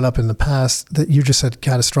you've brought up in the past, that you just said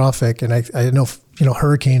catastrophic. And I know,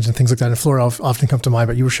 hurricanes and things like that in Florida often come to mind,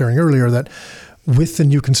 but you were sharing earlier that with the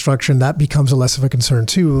new construction, that becomes a less of a concern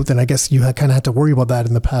too. Then I guess you kind of had to worry about that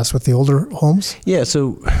in the past with the older homes. Yeah.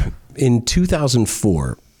 So in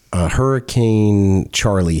 2004, Hurricane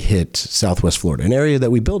Charlie hit Southwest Florida, an area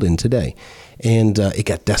that we build in today. And it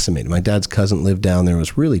got decimated. My dad's cousin lived down there. It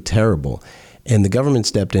was really terrible. And the government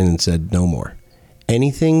stepped in and said, no more.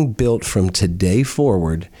 Anything built from today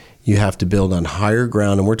forward, you have to build on higher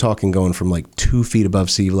ground. And we're talking going from like 2 feet above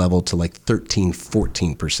sea level to like 13,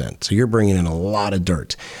 14%. So you're bringing in a lot of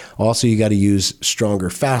dirt. Also, you got to use stronger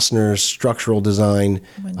fasteners, structural design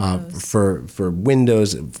for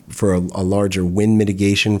windows, for a larger wind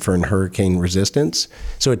mitigation for an hurricane resistance.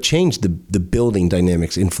 So it changed the building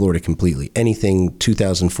dynamics in Florida completely. Anything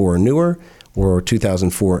 2004 or newer or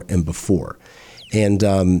 2004 and before.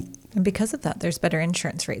 And because of that, there's better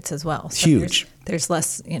insurance rates as well. So huge. There's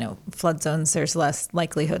less, flood zones. There's less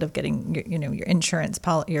likelihood of getting, your insurance,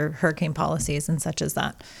 your hurricane policies and such as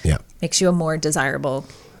that. Yeah. Makes you a more desirable.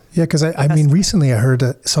 Yeah, because I mean, recently I heard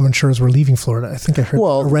that some insurers were leaving Florida. I think I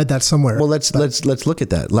read that somewhere. Well, let's look at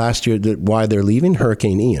that. Last year, why they're leaving?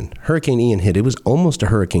 Hurricane Ian. Hurricane Ian hit. It was almost a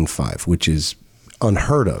Hurricane 5, which is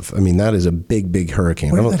unheard of. I mean, that is a big, big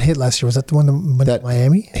hurricane. Where did that hit last year? Was that the one that went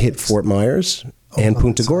Miami? Hit Fort Myers and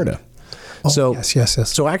Punta Gorda. Oh, so yes.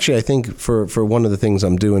 So actually, I think for one of the things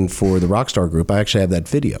I'm doing for the Rockstar Group, I actually have that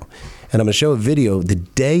video. And I'm going to show a video the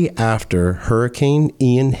day after Hurricane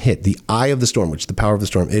Ian hit, the eye of the storm, which is the power of the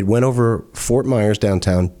storm. It went over Fort Myers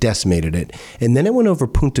downtown, decimated it. And then it went over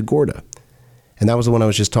Punta Gorda. And that was the one I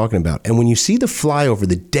was just talking about. And when you see the flyover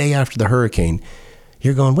the day after the hurricane,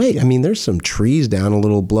 you're going, wait, I mean, there's some trees down a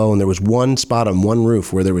little below. And there was one spot on one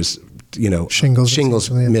roof where there was, shingles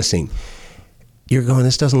missing. You're going,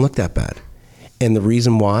 this doesn't look that bad. And the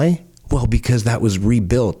reason why? Well, because that was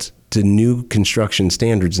rebuilt to new construction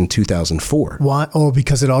standards in 2004. Why? Oh,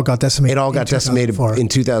 because it all got decimated. It all got decimated in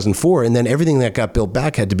 2004. And then everything that got built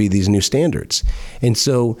back had to be these new standards. And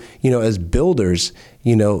so, as builders,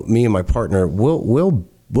 me and my partner, we'll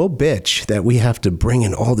bitch that we have to bring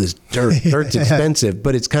in all this dirt. Dirt's expensive.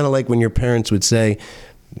 But it's kind of like when your parents would say,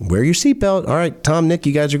 wear your seatbelt. All right, Tom, Nick,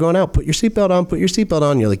 you guys are going out. Put your seatbelt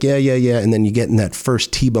on. You're like, yeah. And then you get in that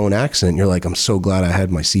first T-bone accident. You're like, I'm so glad I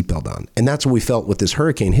had my seatbelt on. And that's what we felt with this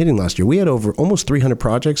hurricane hitting last year. We had over almost 300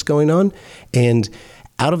 projects going on. And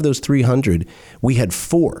out of those 300, we had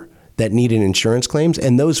 4 that needed insurance claims.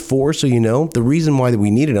 And those 4, so the reason why we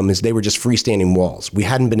needed them is they were just freestanding walls. We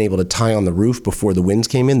hadn't been able to tie on the roof before the winds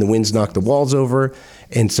came in. The winds knocked the walls over,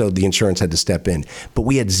 and so the insurance had to step in. But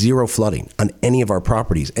we had 0 flooding on any of our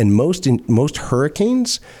properties. And most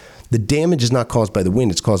hurricanes, the damage is not caused by the wind,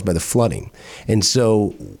 it's caused by the flooding. And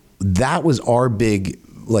so that was our big,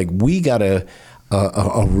 we got a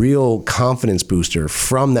real confidence booster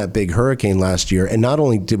from that big hurricane last year. And not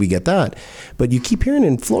only did we get that, but you keep hearing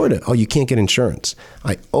in Florida, oh, you can't get insurance.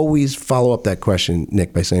 I always follow up that question,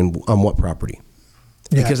 Nick, by saying, on what property?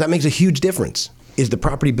 Yeah. Because that makes a huge difference. Is the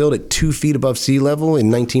property built at 2 feet above sea level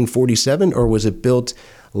in 1947, or was it built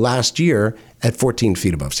last year at 14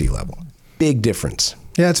 feet above sea level? Big difference.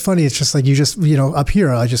 Yeah, it's funny. It's just like up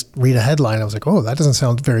here, I just read a headline. I was like, oh, that doesn't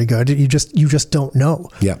sound very good. You just don't know.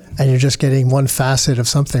 Yeah. And you're just getting one facet of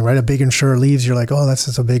something, right? A big insurer leaves. You're like, oh, that's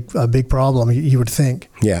just a big problem. You would think.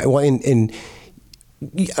 Yeah. Well, and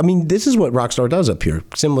I mean, this is what Rockstar does up here,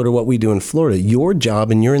 similar to what we do in Florida. Your job,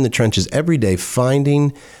 and you're in the trenches every day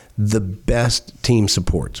finding the best team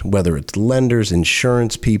support, whether it's lenders,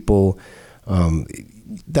 insurance people.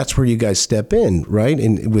 That's where you guys step in, right?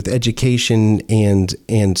 And with education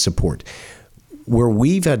and support. Where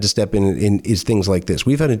we've had to step in is things like this.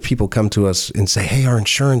 We've had people come to us and say, hey, our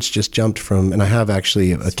insurance just jumped from, and I have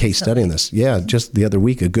actually a case study on this. Yeah, just the other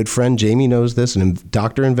week, a good friend, Jamie knows this, a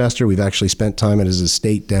doctor investor. We've actually spent time at his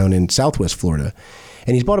estate down in Southwest Florida,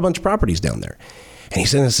 and he's bought a bunch of properties down there. And he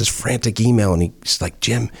sent us this frantic email, and he's like,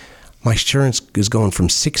 Jim, my insurance is going from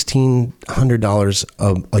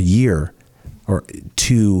 $1,600 a year or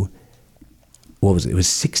to, what was it? It was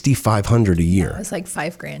 $6,500 a year. It was like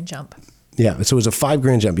 $5,000 jump. Yeah, so it was a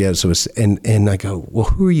 $5,000 jump. Yeah, so it was, and I go, well,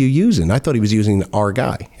 who are you using? I thought he was using our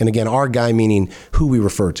guy. And again, our guy meaning who we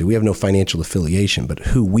refer to. We have no financial affiliation, but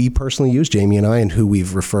who we personally use, Jamie and I, and who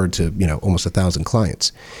we've referred to, almost 1,000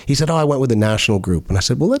 clients. He said, oh, I went with a national group. And I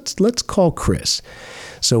said, well, let's call Chris.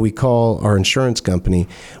 So we call our insurance company.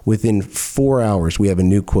 Within 4 hours, we have a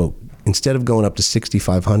new quote. Instead of going up to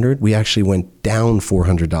 $6,500, we actually went down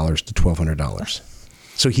 $400 to $1,200.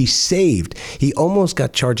 So he almost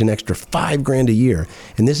got charged an extra $5,000 a year.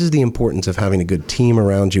 And this is the importance of having a good team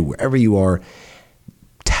around you, wherever you are.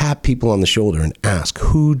 Tap people on the shoulder and ask,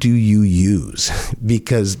 who do you use?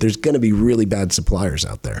 Because there's going to be really bad suppliers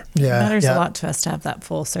out there. Yeah, it matters a lot to us to have that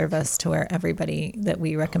full service to where everybody that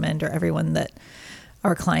we recommend or everyone that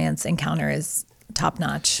our clients encounter is top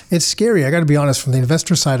notch. It's scary. I got to be honest, from the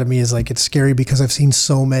investor side of me is like, it's scary because I've seen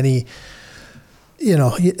so many,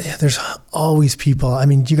 there's always people. I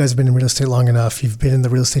mean, you guys have been in real estate long enough. You've been in the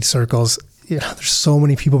real estate circles. There's so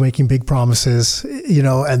many people making big promises,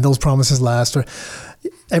 and those promises last.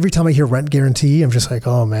 Every time I hear rent guarantee, I'm just like,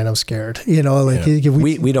 oh man, I'm scared. We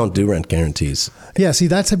don't do rent guarantees. Yeah, see,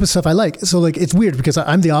 that type of stuff I like. So like, it's weird because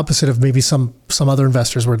I'm the opposite of maybe some other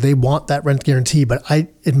investors where they want that rent guarantee, but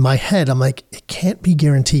in my head, I'm like, it can't be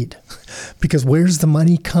guaranteed because where's the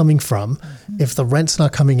money coming from if the rent's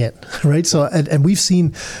not coming in, right? So, and we've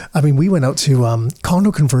seen, we went out to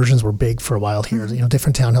condo conversions were big for a while here.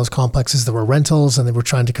 Different townhouse complexes that were rentals and they were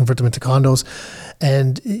trying to convert them into condos.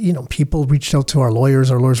 And, people reached out to our lawyers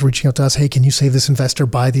reaching out to us. Hey, can you save this investor,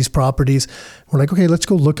 buy these properties? We're like, okay, let's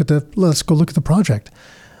go look at the project.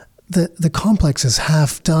 The complex is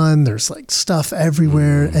half done. There's like stuff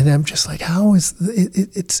everywhere. And I'm just like, how is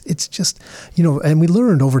it's just, and we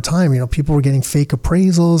learned over time, people were getting fake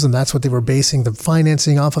appraisals and that's what they were basing the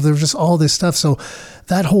financing off of. There was just all this stuff. So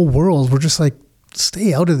that whole world, we're just like,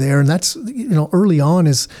 stay out of there. And that's, early on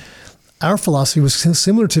is our philosophy was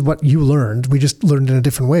similar to what you learned. We just learned in a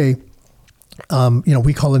different way.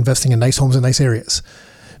 We call investing in nice homes in nice areas.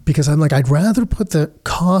 Because I'm like, I'd rather put the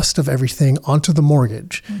cost of everything onto the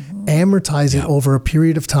mortgage, amortize it over a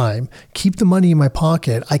period of time, keep the money in my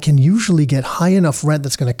pocket. I can usually get high enough rent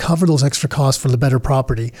that's going to cover those extra costs for the better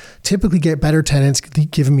property, typically get better tenants,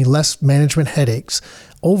 giving me less management headaches.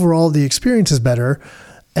 Overall, the experience is better.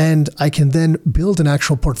 And I can then build an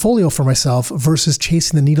actual portfolio for myself versus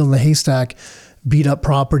chasing the needle in the haystack, beat up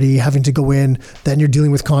property, having to go in, then you're dealing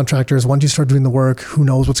with contractors. Once you start doing the work, who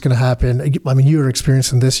knows what's going to happen? I mean, you're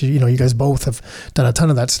experiencing this, you guys both have done a ton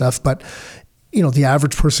of that stuff, but the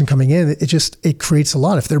average person coming in, it creates a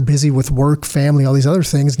lot. If they're busy with work, family, all these other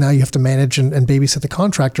things, now you have to manage and babysit the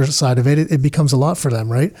contractor side of it. It becomes a lot for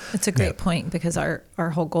them, right? It's a great point because our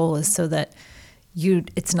whole goal is so that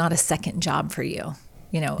it's not a second job for you.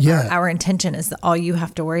 Our intention is that all you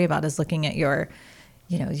have to worry about is looking at your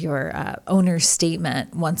owner's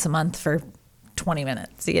statement once a month for 20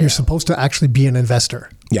 minutes. You're supposed to actually be an investor.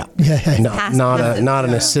 Yeah. Not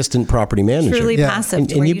an assistant property manager. Truly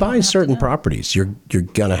passive. And you buy certain properties, you're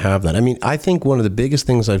going to have that. I mean, I think one of the biggest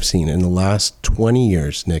things I've seen in the last 20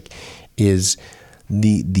 years, Nick, is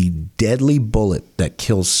the deadly bullet that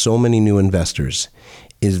kills so many new investors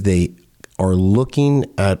is they are looking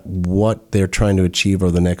at what they're trying to achieve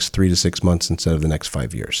over the next 3 to 6 months instead of the next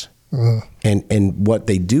 5 years. And what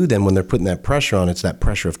they do then when they're putting that pressure on, it's that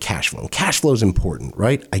pressure of cash flow. And cash flow is important,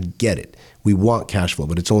 right? I get it. We want cash flow,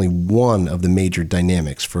 but it's only one of the major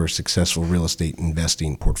dynamics for a successful real estate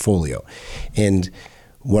investing portfolio. And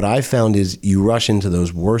what I found is you rush into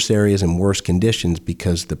those worse areas and worse conditions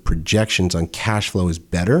because the projections on cash flow is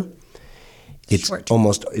better. It's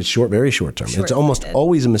very short term. It's almost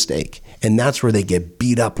always a mistake. And that's where they get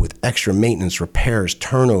beat up with extra maintenance, repairs,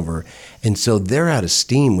 turnover. And so they're out of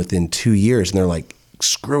steam within 2 years and they're like,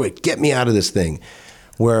 screw it, get me out of this thing.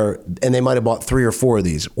 And they might have bought 3 or 4 of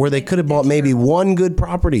these, or they could have bought maybe one good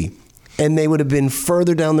property And they would have been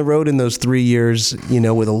further down the road in those 3 years,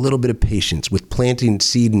 with a little bit of patience, with planting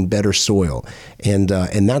seed in better soil. And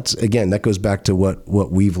that's, again, that goes back to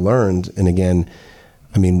what we've learned. And again,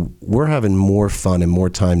 I mean, we're having more fun and more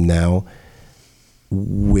time now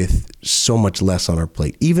with so much less on our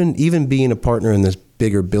plate. Even being a partner in this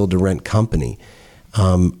bigger build-to-rent company,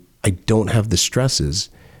 I don't have the stresses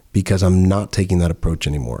because I'm not taking that approach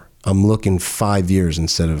anymore. I'm looking 5 years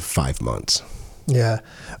instead of 5 months. Yeah.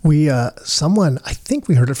 I think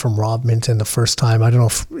we heard it from Rob Minton the first time. I don't know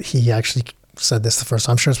if he actually said this the first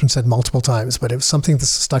time. I'm sure it's been said multiple times, but it was something that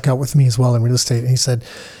stuck out with me as well in real estate. And he said,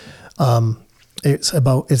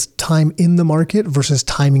 it's time in the market versus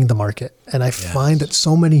timing the market. And I find that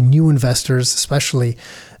so many new investors, especially,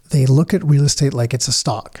 they look at real estate like it's a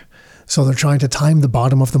stock. So they're trying to time the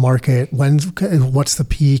bottom of the market. What's the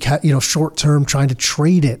peak? Short term, trying to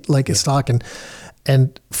trade it like a stock.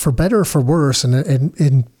 And for better or for worse, and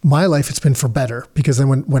in my life, it's been for better, because then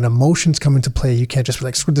when emotions come into play, you can't just be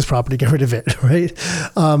like, screw this property, get rid of it, right?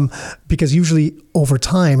 Because usually over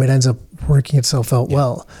time, it ends up working itself out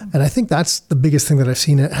well. And I think that's the biggest thing that I've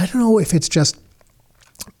seen. I don't know if it's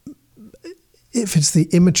the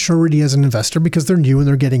immaturity as an investor, because they're new and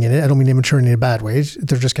they're getting in it. I don't mean immaturity in a bad way.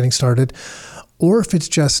 They're just getting started. Or if it's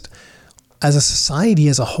just, as a society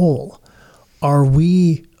as a whole,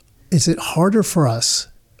 is it harder for us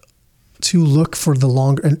to look for the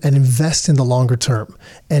longer and invest in the longer term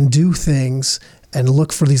and do things and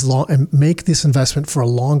look for these and make this investment for a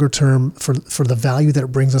longer term for the value that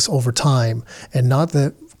it brings us over time, and not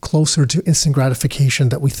the closer to instant gratification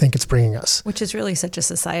that we think it's bringing us? Which is really such a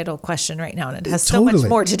societal question right now, and it has so much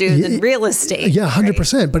more to do than real estate. Yeah,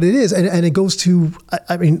 100%. Right? But it is, and it goes to,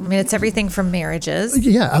 I mean, it's everything from marriages.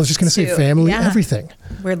 Yeah, I was just going to say family, everything.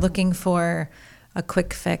 We're looking for a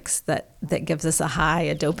quick fix that gives us a high,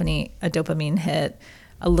 a dopamine hit,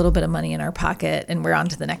 a little bit of money in our pocket, and we're on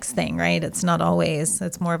to the next thing, right? It's not always,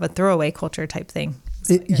 it's more of a throwaway culture type thing.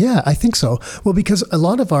 Yeah, I think so. Well, because a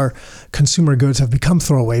lot of our consumer goods have become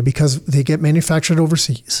throwaway because they get manufactured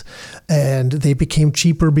overseas, and they became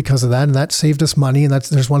cheaper because of that, and that saved us money, and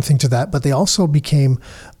there's one thing to that, but they also became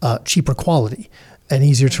cheaper quality and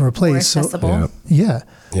easier to replace. More accessible. So, yeah.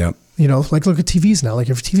 Like look at TVs now. Like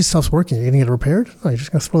if TV stops working, you're going to get it repaired? No, you're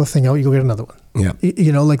just going to throw the thing out, you go get another one. Yeah.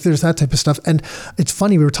 Like there's that type of stuff. And it's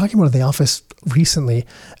funny, we were talking about it in the office recently,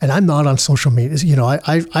 and I'm not on social media.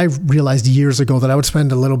 I realized years ago that I would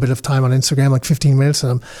spend a little bit of time on Instagram, like 15 minutes,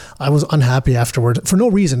 and I was unhappy afterward for no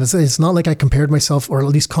reason. It's not like I compared myself, or at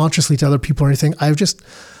least consciously, to other people or anything. I just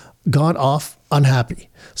got off unhappy.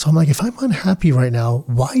 So I'm like, if I'm unhappy right now,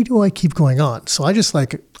 why do I keep going on? So I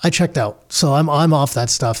checked out. So I'm off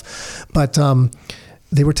that stuff. But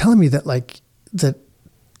they were telling me that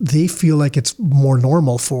they feel like it's more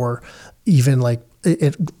normal for even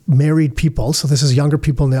married people. So this is younger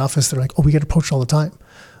people in the office. They're like, oh, we get approached all the time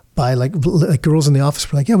by like girls in the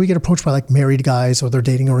office. We're like, yeah, we get approached by like married guys, or they're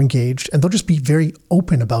dating or engaged, and they'll just be very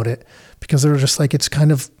open about it because they're just like, it's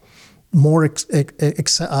kind of more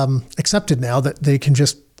accepted now that they can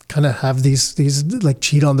just kind of have these like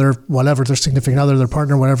cheat on their significant other, their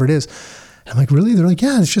partner, whatever it is. And I'm like, really? They're like,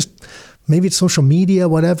 yeah, it's just, maybe it's social media,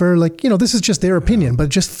 whatever. Like, this is just their opinion, but it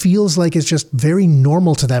just feels like it's just very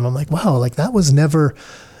normal to them. I'm like, wow, like that was never,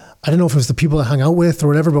 I don't know if it was the people I hung out with or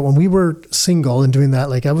whatever, but when we were single and doing that,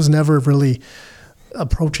 like I was never really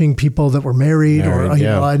approaching people that were married,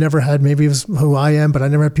 I never had, maybe it was who I am, but I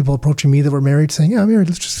never had people approaching me that were married saying, yeah, I'm married,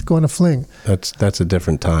 let's just go on a fling. That's a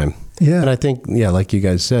different time. Yeah. And I think, like you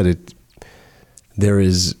guys said,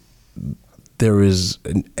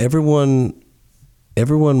 everyone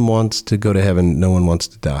wants to go to heaven. No one wants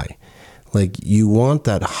to die. Like you want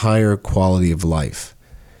that higher quality of life,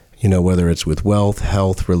 whether it's with wealth,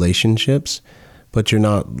 health, relationships, but you're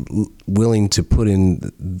not willing to put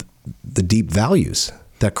in the deep values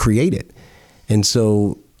that create it. And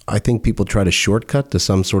so I think people try to shortcut to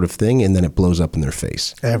some sort of thing, and then it blows up in their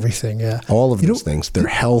face. Everything, yeah. All of those things, their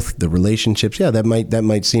health, the relationships. Yeah, that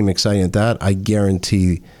might seem exciting at that. I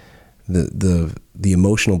guarantee the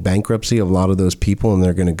emotional bankruptcy of a lot of those people, and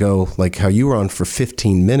they're going to go like how you were on for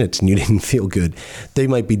 15 minutes and you didn't feel good. They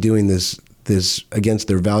might be doing this against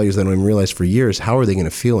their values that I don't even realize for years. How are they going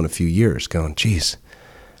to feel in a few years going, geez,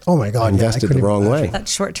 oh my God, I invested the wrong way. That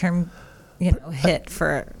short-term, hit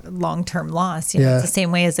for long-term loss. It's the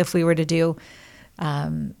same way as if we were to do,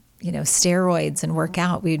 steroids and work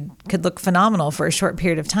out. We could look phenomenal for a short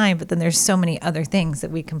period of time, but then there's so many other things that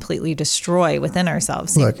we completely destroy within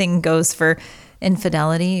ourselves. Same thing goes for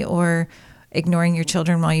infidelity or ignoring your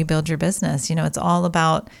children while you build your business. It's all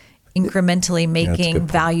about incrementally making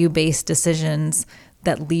value-based decisions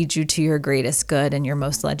that lead you to your greatest good and your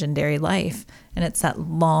most legendary life. And it's that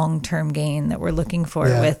long-term gain that we're looking for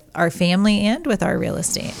with our family and with our real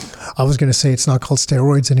estate. I was going to say it's not called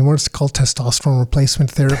steroids anymore. It's called testosterone replacement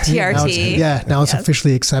therapy. TRT. Now it's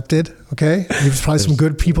officially accepted. Okay. There's probably some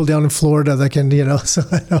good people down in Florida that can, so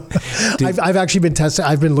I know. I've actually been tested.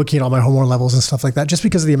 I've been looking at all my hormone levels and stuff like that just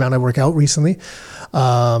because of the amount I work out recently.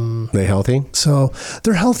 They healthy? So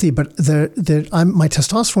they're healthy, but my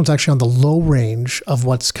testosterone's actually on the low range of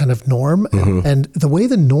what's kind of norm. And the way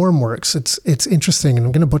the norm works, it's interesting, and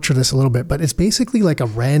I'm going to butcher this a little bit, but it's basically like a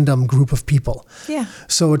random group of people. Yeah.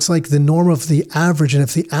 So it's like the norm of the average, and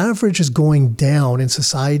if the average is going down in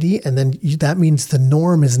society, and then that means the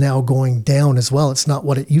norm is now going down as well. It's not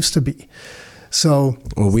what it used to be. So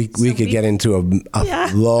we could get into a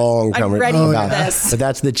long conversation about this. But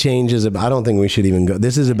that's the changes. I don't think we should even go.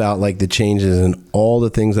 This is about like the changes in all the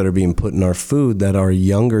things that are being put in our food that our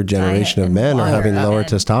younger generation of men are having lower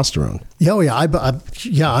testosterone.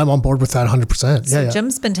 I'm on board with that 100%. So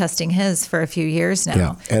Jim's been testing his for a few years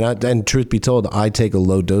now. Yeah, and truth be told, I take a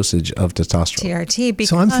low dosage of testosterone. TRT. Because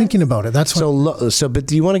so I'm thinking about it. That's but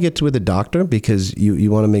do you want to get to with a doctor because you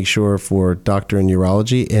want to make sure for doctor and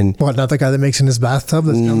urology and what? Not the guy that makes in his bathtub?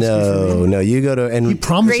 No, you go to and he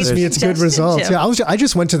promises me it's good results. Jim. Yeah, I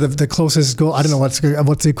just went to the closest gold. I don't know what's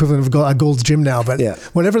the equivalent of a Gold's Gym now, but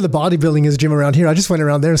whenever the bodybuilding is gym around here, I just went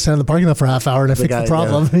around there and sat in the parking lot for a half hour and I fixed the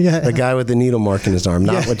problem. The guy with the needle mark in his arm,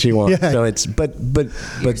 not what you want. So it's but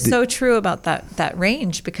so true about that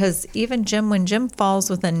range, because even Jim, when Jim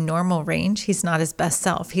falls within normal range, he's not his best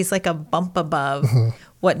self. He's like a bump above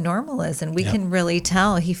what normal is, and we can really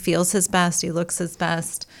tell he feels his best, he looks his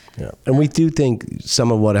best. Yeah. And we do think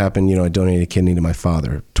some of what happened, I donated a kidney to my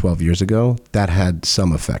father 12 years ago. That had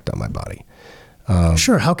some effect on my body.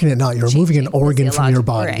 Sure. How can it not? You're removing an organ from your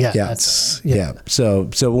body. Right. So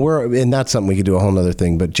and that's something we could do a whole nother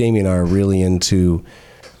thing. But Jamie and I are really into,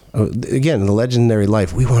 again, the legendary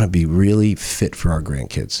life. We want to be really fit for our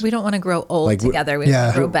grandkids. We don't want to grow old together. We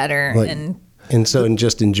want to grow better and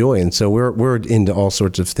just enjoy. And so we're into all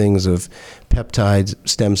sorts of things of peptides,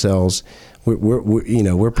 stem cells.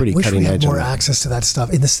 We're pretty cutting edge. More access to that stuff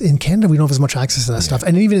in Canada. We don't have as much access to that stuff,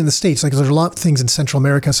 and even in the States, like there's a lot of things in Central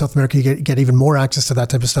America, South America, you get even more access to that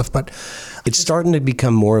type of stuff. But it's starting to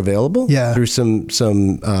become more available through some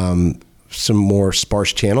more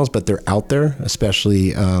sparse channels, but they're out there,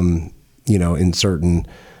 especially in certain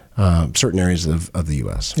areas of the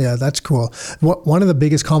U.S. Yeah, that's cool. One of the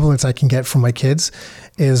biggest compliments I can get from my kids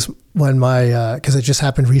is when because it just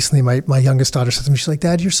happened recently. My youngest daughter said to me, she's like,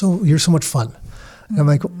 "Dad, you're so much fun." And I'm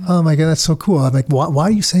like, "Oh my God, that's so cool." I'm like, "Why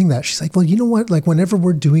are you saying that?" She's like, "Well, you know what? Like whenever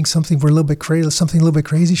we're doing something, we're a little bit crazy, something a little bit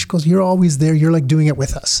crazy." She goes, "You're always there. You're like doing it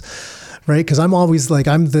with us, right?" Because I'm always like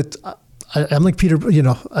I'm like Peter, I don't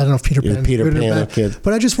know if Peter Pan, Peter Pan kid.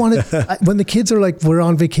 But I just wanted, when the kids are like, we're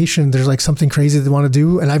on vacation, there's like something crazy they want to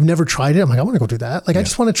do, and I've never tried it. I'm like, I want to go do that. Like, I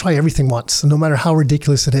just want to try everything once, no matter how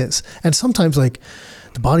ridiculous it is. And sometimes like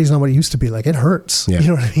the body's not what it used to be. Like it hurts. You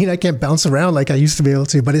know what I mean? I can't bounce around like I used to be able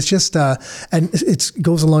to, but it's just, and it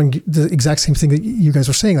goes along the exact same thing that you guys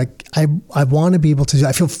were saying. Like I want to be able to,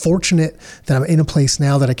 I feel fortunate that I'm in a place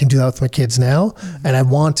now that I can do that with my kids now. And I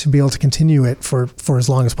want to be able to continue it for as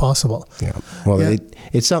long as possible. Yeah. Well,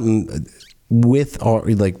 it's something with our,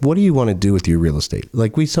 like, what do you want to do with your real estate?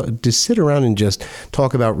 Like to sit around and just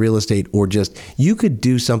talk about real estate, or just, you could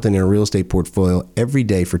do something in a real estate portfolio every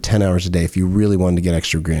day for 10 hours a day if you really wanted to get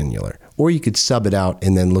extra granular, or you could sub it out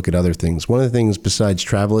and then look at other things. One of the things besides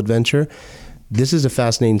travel adventure, this is a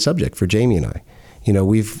fascinating subject for Jamie and I.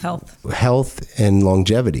 We've health and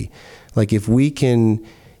longevity. Like if we can,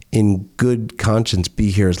 in good conscience,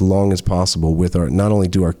 be here as long as possible with not only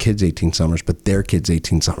do our kids 18 summers, but their kids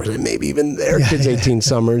 18 summers, and maybe even their kids 18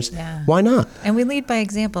 summers. Why not? And we lead by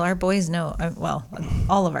example. Our boys know,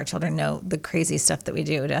 all of our children know the crazy stuff that we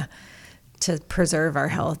do to preserve our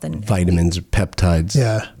health and vitamins, peptides.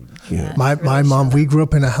 My mom, we grew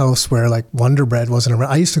up in a house where like Wonder Bread wasn't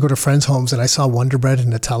around. I used to go to friends' homes and I saw Wonder Bread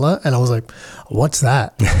and Nutella and I was like, what's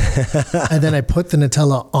that? And then I put the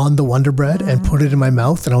Nutella on the Wonder Bread and put it in my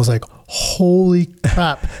mouth and I was like, holy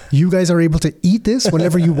crap, you guys are able to eat this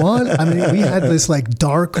whenever you want. I mean, we had this like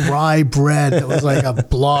dark rye bread that was like a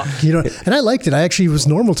block, and I liked it. It was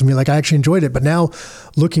normal to me. Like I actually enjoyed it. But now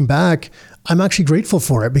looking back, I'm actually grateful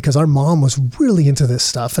for it because our mom was really into this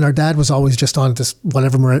stuff and our dad was always just on this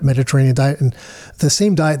whatever Mediterranean diet, and the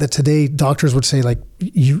same diet that today doctors would say like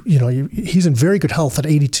he's in very good health at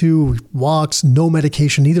 82, walks, no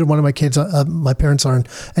medication. Neither one of my kids, my parents aren't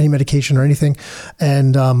any medication or anything,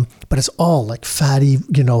 and but it's all like fatty,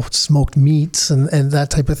 smoked meats and that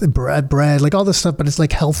type of thing, bread, like all this stuff, but it's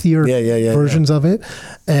like healthier versions of it,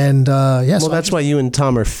 and well, that's why you and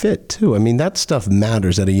Tom are fit too. I mean, that stuff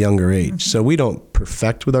matters at a younger age. So we don't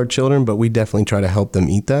perfect with our children, but we definitely try to help them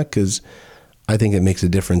eat that because I think it makes a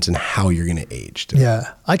difference in how you're going to age too.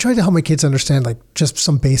 Yeah. I try to help my kids understand like just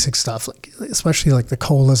some basic stuff, like especially like the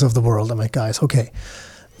colas of the world. I'm like, guys, okay,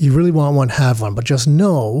 you really want one, have one, but just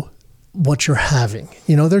know what you're having.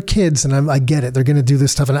 They're kids and I get it. They're going to do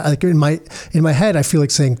this stuff. And like in my head, I feel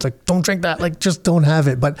like saying like, don't drink that, like just don't have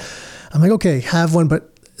it. But I'm like, okay, have one, but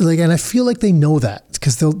like, and I feel like they know that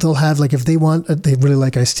because they'll have like, if they want, they really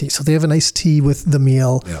like iced tea. So they have an iced tea with the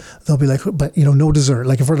meal. Yep. They'll be like, but no dessert.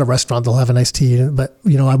 Like if we're at a restaurant, they'll have an iced tea, but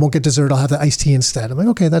I won't get dessert. I'll have the iced tea instead. I'm like,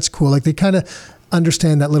 okay, that's cool. Like they kind of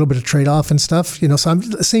understand that little bit of trade-off and stuff, so I'm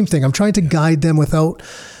the same thing. I'm trying to guide them without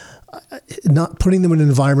not putting them in an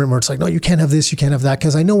environment where it's like, no, you can't have this, you can't have that.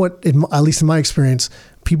 Because I know what, at least in my experience,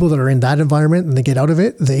 people that are in that environment and they get out of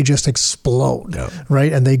it, they just explode,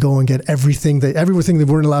 right? And they go and get everything they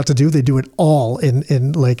weren't allowed to do. They do it all in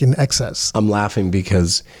excess. I'm laughing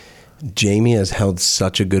because Jamie has held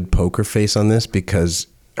such a good poker face on this because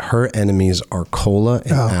her enemies are cola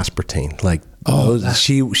and aspartame. Like,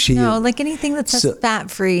 she like anything that's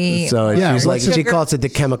fat free. So she's like, she calls it the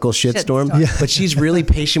chemical shitstorm. Yeah. But she's really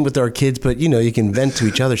patient with our kids. But you can vent to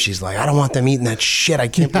each other. She's like, I don't want them eating that shit. I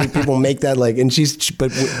can't believe people make that. Like, and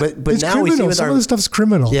but it's now criminal. we see with some of the stuff's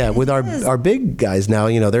criminal. Yeah, with our big guys now,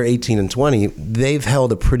 they're 18 and 20. They've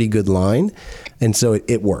held a pretty good line. And so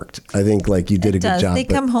it worked. I think like you did a good job. They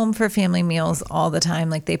come home for family meals all the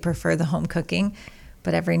time. Like they prefer the home cooking.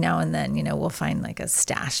 But every now and then, we'll find like a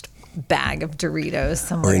stashed bag of Doritos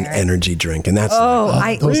somewhere, or an energy drink, and that's when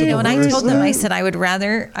I told them, I said I would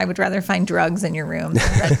rather find drugs in your room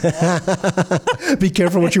than Red Bull. Be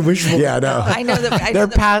careful what you wish for. Yeah, no. I know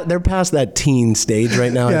that they're past that teen stage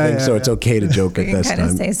right now. I think so. It's okay to joke at this time. Kind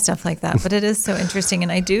of say stuff like that, but it is so interesting,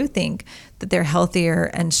 and I do think that they're healthier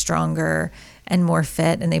and stronger and more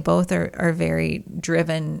fit, and they both are very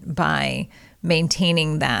driven by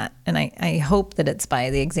maintaining that, and I hope that it's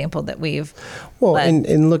by the example that we've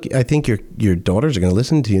and look, I think your daughters are going to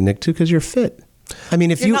listen to you, Nick, too, because you're fit. I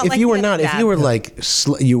mean, if you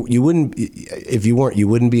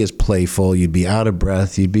wouldn't be as playful, you'd be out of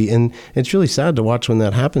breath, and it's really sad to watch when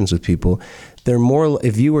that happens with people. They're more,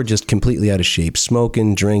 if you were just completely out of shape,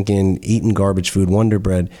 smoking, drinking, eating garbage food, Wonder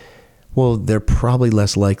Bread, well, they're probably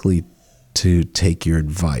less likely to take your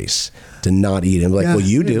advice to not eat. And like,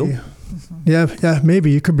 you do. Yeah,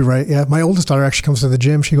 maybe. You could be right. Yeah, my oldest daughter actually comes to the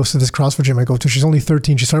gym. She goes to this CrossFit gym I go to. She's only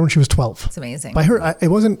 13. She started when she was 12. It's amazing. By her, it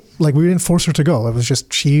wasn't like we didn't force her to go. It was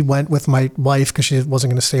just she went with my wife because she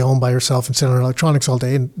wasn't going to stay home by herself and sit on her electronics all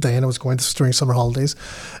day. And Diana was going during summer holidays.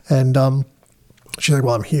 And she's like,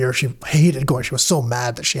 well, I'm here. She hated going. She was so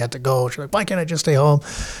mad that she had to go. She's like, why can't I just stay home?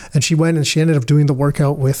 And she went and she ended up doing the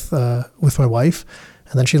workout with my wife.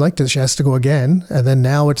 And then she liked it. She has to go again. And then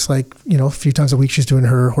now it's like, a few times a week she's doing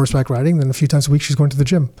her horseback riding. Then a few times a week she's going to the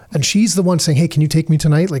gym. And she's the one saying, hey, can you take me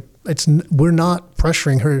tonight? Like we're not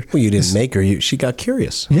pressuring her. Well, you didn't make her. She got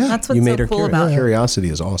curious. Yeah. That's what's so cool about curiosity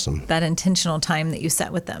is awesome. That intentional time that you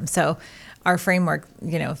set with them. So our framework,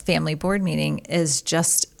 family board meeting is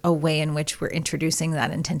just a way in which we're introducing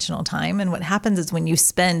that intentional time. And what happens is when you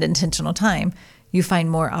spend intentional time, you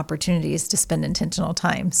find more opportunities to spend intentional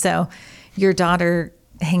time. So your daughter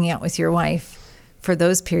hanging out with your wife for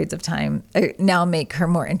those periods of time now make her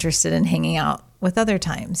more interested in hanging out with other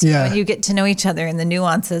times. And you get to know each other and the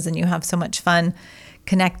nuances, and you have so much fun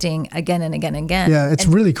connecting again and again and again. Yeah, it's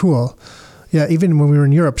really cool. Yeah, even when we were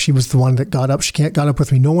in Europe, she was the one that got up. She got up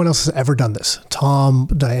with me. No one else has ever done this. Tom,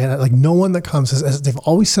 Diana, like no one that comes, as they've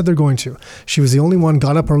always said they're going to. She was the only one,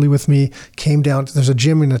 got up early with me, came down. There's a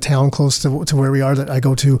gym in a town close to where we are that I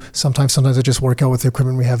go to. Sometimes I just work out with the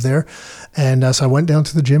equipment we have there. And so I went down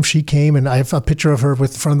to the gym. She came, and I have a picture of her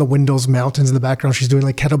with front of the windows, mountains in the background. She's doing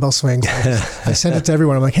like kettlebell swings. I sent it to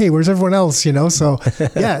everyone. I'm like, hey, where's everyone else? So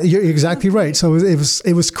yeah, you're exactly right. So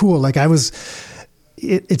it was cool. Like I was...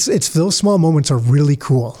 it's those small moments are really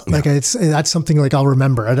cool. Like that's something like I'll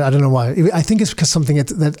remember. I don't know why. I think it's because something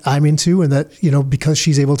that I'm into, and that, because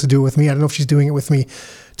she's able to do it with me. I don't know if she's doing it with me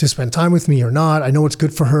to spend time with me or not. I know it's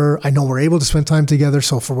good for her. I know we're able to spend time together.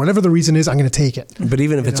 So for whatever the reason is, I'm going to take it. But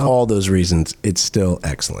even if it's all those reasons, it's still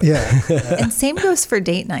excellent. Yeah. And same goes for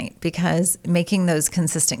date night, because making those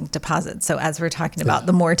consistent deposits. So as we're talking about,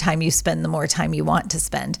 the more time you spend, the more time you want to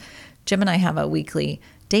spend. Jim and I have a weekly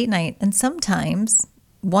date night, and sometimes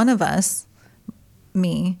one of us,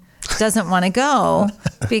 me, doesn't want to go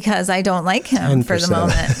because I don't like him 10%. For the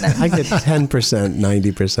moment. I get 10%,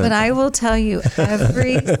 90%. But I will tell you,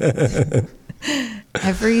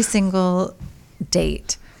 every single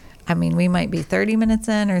date, I mean, we might be 30 minutes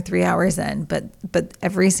in or 3 hours in, but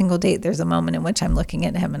every single date, there's a moment in which I'm looking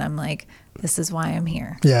at him and I'm like, this is why I'm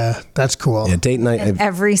here. Yeah, that's cool. Yeah, date night. And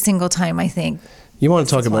every single time I think, you want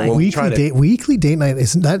to talk about when weekly date night,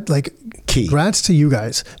 isn't that like key? Congrats to you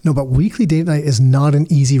guys. No, but weekly date night is not an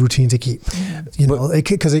easy routine to keep.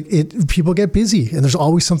 Because people get busy and there's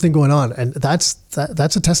always something going on, and that's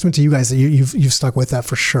a testament to you guys that you've stuck with that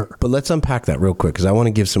for sure. But let's unpack that real quick, because I want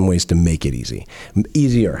to give some ways to make it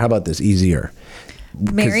easier. How about this? Easier.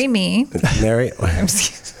 Marry me. Marry.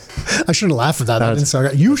 I shouldn't laugh at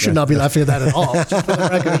that. You should not be laughing at that at all. Just for the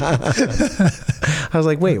record. I was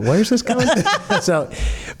like, wait, where's this going? So,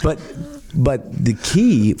 but the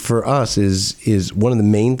key for us is one of the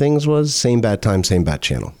main things was same bat time, same bat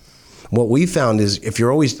channel. What we found is if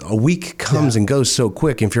you're always, a week comes and goes so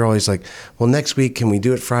quick. If you're always like, well, next week, can we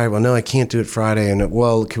do it Friday? Well, no, I can't do it Friday. And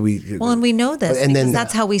can we? Well, and we know this because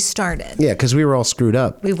that's how we started. Yeah, because we were all screwed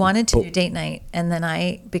up. We wanted to do date night. And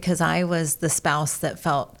then because I was the spouse that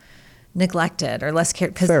felt neglected or less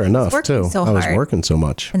cared. Fair enough, too. I was working so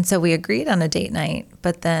much. And so we agreed on a date night,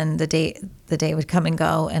 but then the day would come and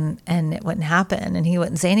go and it wouldn't happen and he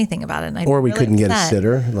wouldn't say anything about it. And or we couldn't get a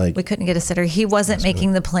sitter. We couldn't get a sitter. He wasn't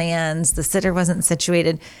making the plans. The sitter wasn't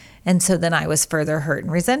situated. And so then I was further hurt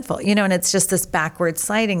and resentful, and it's just this backward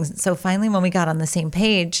sliding. So finally, when we got on the same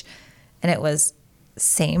page, and it was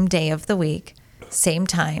same day of the week, same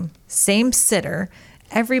time, same sitter,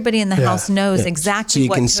 everybody in the house knows exactly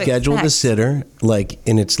what to expect. So you can schedule the sitter,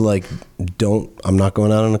 and it's like, I'm not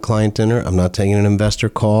going out on a client dinner. I'm not taking an investor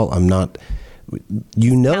call. I'm not,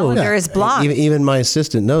 calendar is blocked. Even my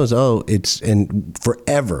assistant knows, and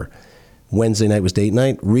forever, Wednesday night was date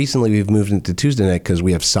night. Recently, we've moved into Tuesday night because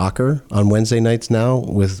we have soccer on Wednesday nights now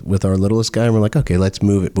with our littlest guy. And we're like, okay, let's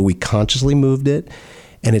move it. But we consciously moved it.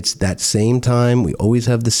 And it's that same time. We always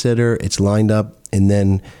have the sitter. It's lined up. And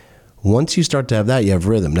then once you start to have that, you have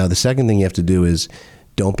rhythm. Now, the second thing you have to do is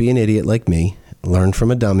don't be an idiot like me. Learn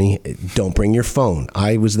from a dummy. Don't bring your phone.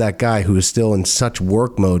 I was that guy who was still in such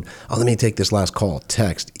work mode. Oh, let me take this last call,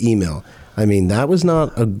 text, email. I mean, that was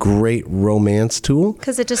not a great romance tool.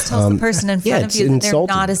 Because it just tells the person in front of you that they're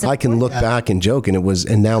not as important. I can look back and joke,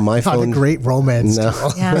 and now my phone. Not a great romance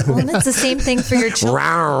tool. Yeah, well, and it's the same thing for your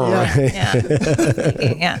children.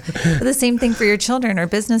 Yeah. But the same thing for your children or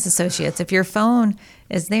business associates. If your phone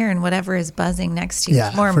is there and whatever is buzzing next to you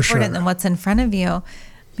is more important than what's in front of you,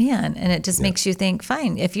 man, and it just makes you think,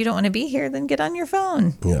 fine, if you don't want to be here, then get on your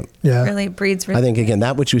phone. Yeah. It really breeds. I think, again,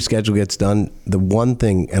 that which we schedule gets done. The one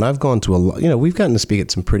thing, and I've gone to a lot, we've gotten to speak at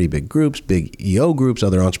some pretty big groups, big EO groups,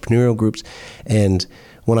 other entrepreneurial groups. And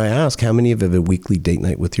when I ask how many of you have a weekly date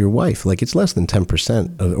night with your wife, it's less than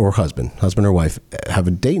 10% or husband or wife have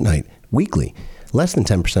a date night weekly. Less than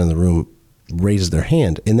 10% of the room raises their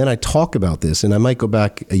hand. And then I talk about this, and I might go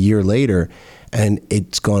back a year later and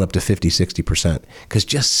it's gone up to 50, 60%, because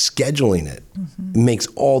just scheduling it makes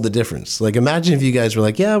all the difference. Imagine if you guys were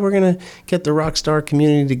like, yeah, we're going to get the Rockstar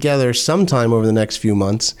community together sometime over the next few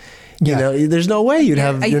months. There's no way you'd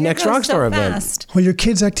have your next Rockstar event. Well, your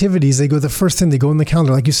kids' activities, they go the first thing, they go in the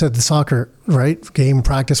calendar. Like you said, the soccer, right? Game,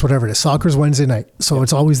 practice, whatever it is. Soccer's Wednesday night. So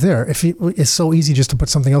it's always there. It's so easy just to put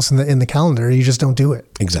something else in the calendar. You just don't do it.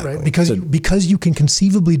 Exactly. Right? Because you can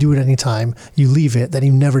conceivably do it anytime, you leave it, then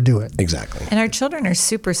you never do it. Exactly. And our children are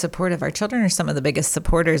super supportive. Our children are some of the biggest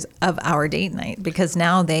supporters of our date night, because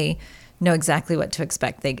now they know exactly what to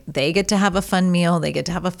expect. They get to have a fun meal. They get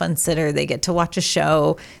to have a fun sitter. They get to watch a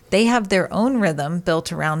show. They have their own rhythm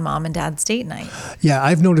built around mom and dad's date night. Yeah,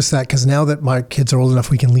 I've noticed that, because now that my kids are old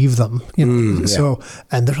enough, we can leave them. So,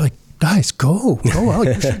 and they're like, guys, go out.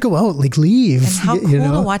 You should go out, like leave. And how cool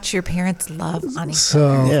to watch your parents love on each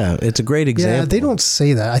other. Yeah, it's a great example. Yeah, they don't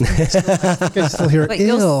say that. I think I still hear But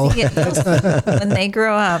ill. you'll see it. When they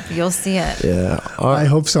grow up, you'll see it. Yeah. I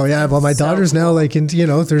hope so. Yeah. Well, my daughter's now like,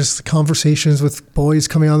 there's conversations with boys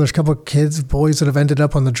coming on. There's a couple of boys that have ended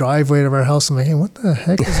up on the driveway of our house. I'm like, hey, what the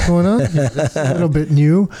heck is going on here? It's a little bit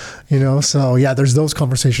new, So yeah, there's those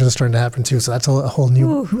conversations starting to happen too. So that's a whole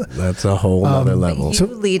new. That's a whole other level. You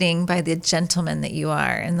leading by the gentleman that you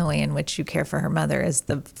are and the way in which you care for her mother is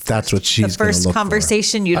that's what she's the first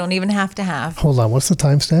conversation you don't even have to have. Hold on, what's the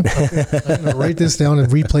timestamp? I'm going to write this down and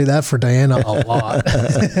replay that for Diana a lot.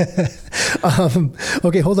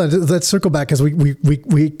 Okay, hold on. Let's circle back because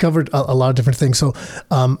we covered a lot of different things. So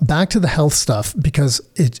back to the health stuff, because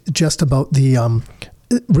it's just about the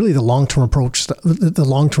really the long-term approach,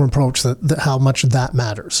 that how much that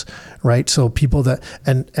matters, right? So people that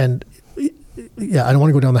and yeah, I don't want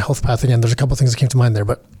to go down the health path again. There's a couple of things that came to mind there,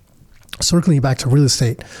 but circling back to real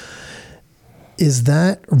estate, is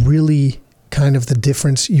that really kind of the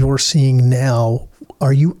difference you're seeing now?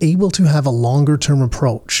 Are you able to have a longer term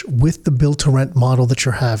approach with the build to rent model that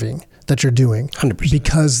you're doing? 100%.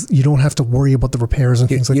 Because you don't have to worry about the repairs and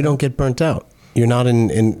things like that. You don't get burnt out. You're not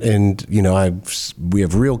we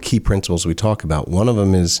have real key principles we talk about. One of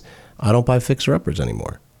them is I don't buy fixer-uppers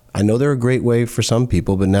anymore. I know they're a great way for some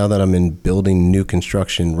people, but now that I'm in building new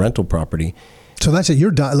construction rental property. So that's it.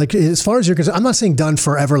 You're done. Like, as far as you're concerned, I'm not saying done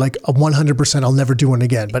forever, like a 100%, I'll never do one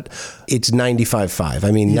again, but it's 95.5.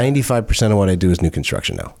 I mean, 95% of what I do is new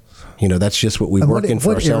construction now. That's just what we work in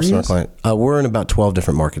for ourselves and our client. We're in about 12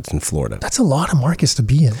 different markets in Florida. That's a lot of markets to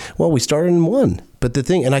be in. Well, we started in one, but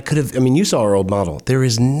you saw our old model. There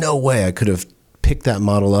is no way I could have picked that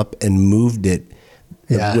model up and moved it.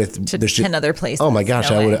 Yeah. With to 10 other places. Oh my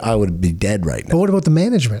gosh, I would be dead right now. But what about the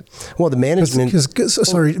management? Well, the management. Because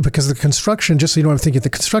the construction, just so you know what I'm thinking, the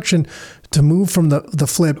construction to move from the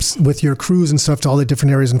flips with your crews and stuff to all the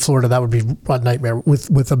different areas in Florida, that would be a nightmare.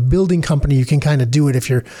 With a building company, you can kind of do it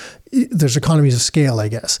if there's economies of scale, I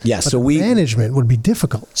guess. Yeah. But management would be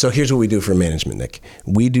difficult. So here's what we do for management, Nick.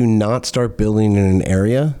 We do not start building in an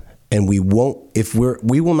area. And we will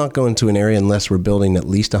not go into an area unless we're building at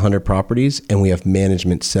least 100 properties and we have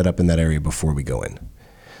management set up in that area before we go in.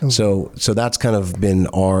 Okay. So that's kind of been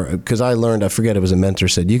because I forget, it was a mentor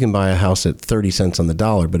said, you can buy a house at 30 cents on the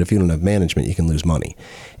dollar, but if you don't have management, you can lose money.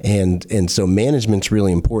 And so management's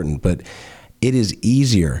really important, but it is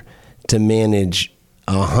easier to manage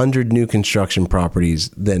 100 new construction properties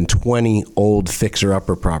than 20 old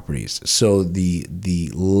fixer-upper properties. So the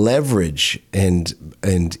leverage and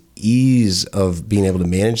ease of being able to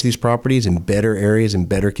manage these properties in better areas in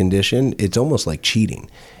better condition, it's almost like cheating.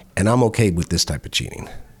 And I'm okay with this type of cheating.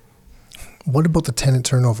 What about the tenant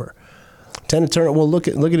turnover? Well, look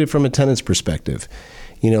at it from a tenant's perspective.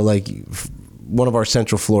 Like one of our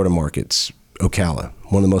Central Florida markets, Ocala,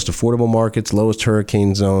 one of the most affordable markets, lowest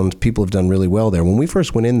hurricane zones. People have done really well there. When we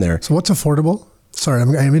first went in there. So what's affordable? Sorry,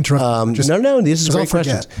 I'm interrupting. No, these are great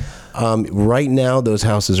questions. Right now, those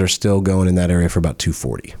houses are still going in that area for about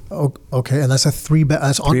 $240. Oh, okay, and that's a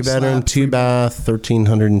that's on 3-bedroom, 2-bath,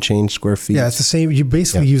 1,300 and change square feet. Yeah, it's the same. You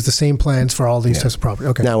basically use the same plans for all these types of property.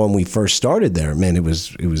 Okay. Now, when we first started there, man, it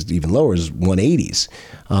was even lower. It was 180s.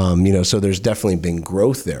 So there's definitely been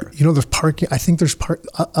growth there. There's parking. I think there's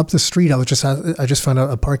up the street. I just found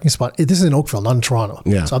out a parking spot. This is in Oakville, not in Toronto.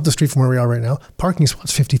 Yeah. So up the street from where we are right now, parking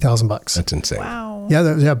spots $50,000. That's insane. Wow.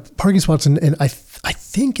 Yeah, parking spots, and I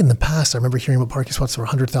think in the past I remember hearing about parking spots that were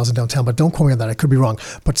 $100,000 downtown, but don't quote me on that. I could be wrong.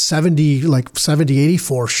 But 70, 80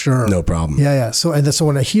 for sure. No problem. Yeah. So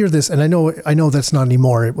when I hear this, and I know that's not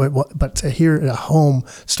anymore, but to hear a home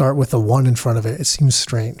start with a 1 in front of it, it seems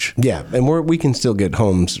strange. Yeah, and we can still get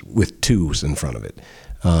homes with 2s in front of it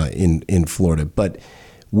in Florida. But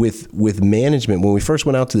with management, when we first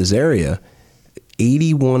went out to this area,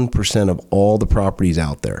 81% of all the properties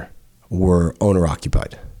out there were owner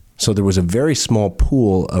occupied. So there was a very small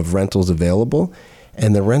pool of rentals available,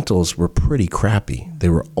 and the rentals were pretty crappy. They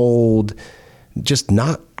were old, just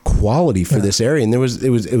not quality for this area. And it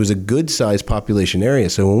was a good sized population area.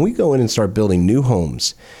 So when we go in and start building new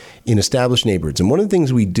homes in established neighborhoods, and one of the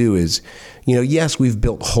things we do is, yes, we've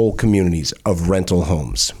built whole communities of rental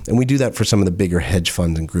homes, and we do that for some of the bigger hedge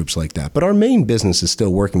funds and groups like that. But our main business is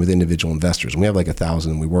still working with individual investors, and we have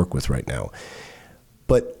 1,000 we work with right now.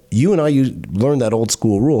 But you and I learned that old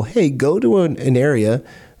school rule. Hey, go to an area.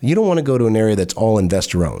 You don't want to go to an area that's all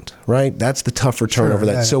investor owned, right? That's the tough return over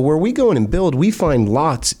that. Yeah. So where we go in and build, we find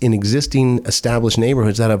lots in existing established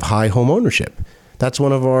neighborhoods that have high home ownership. That's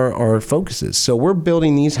one of our focuses. So we're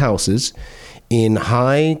building these houses in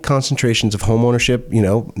high concentrations of home ownership,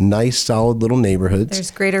 nice, solid little neighborhoods. There's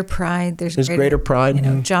greater pride. There's greater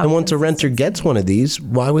pride. Job and once a renter gets one of these,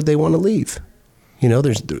 why would they want to leave?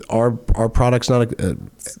 There's our product's not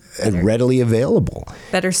readily available.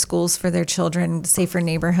 Better schools for their children, safer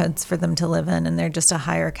neighborhoods for them to live in, and they're just a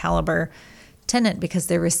higher caliber tenant because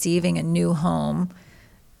they're receiving a new home,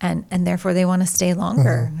 and therefore they want to stay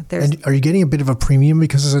longer. And are you getting a bit of a premium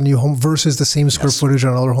because it's a new home versus the same square footage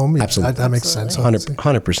on another home? Yeah, Absolutely. That makes sense.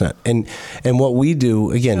 100%. And what we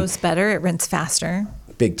do, again... It goes better, it rents faster.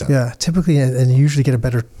 Big time. Yeah, typically, and you usually get a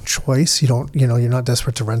better choice. You don't, you're not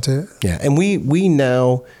desperate to rent it. Yeah, and we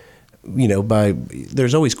now,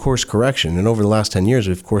 there's always course correction, and over the last 10 years,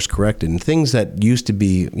 we've course corrected, and things that used to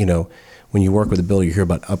be, when you work with a builder, you hear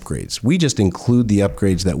about upgrades. We just include the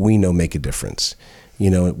upgrades that we know make a difference.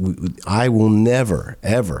 I will never,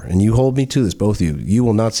 ever, and you hold me to this, both of you, you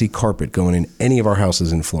will not see carpet going in any of our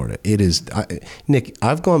houses in Florida. It is, Nick,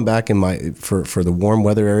 I've gone back for the warm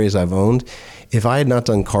weather areas I've owned. If I had not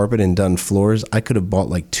done carpet and done floors, I could have bought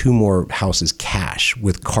like 2 more houses cash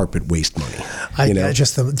with carpet waste money.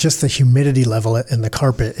 Just the humidity level in the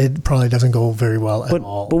carpet, it probably doesn't go very well at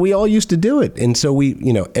all. But we all used to do it. And so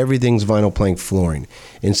everything's vinyl plank flooring.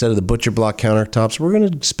 Instead of the butcher block countertops, we're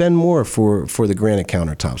going to spend more for the granite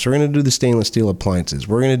countertops. We're going to do the stainless steel appliances.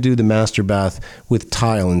 We're going to do the master bath with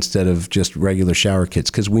tile instead of just regular shower kits.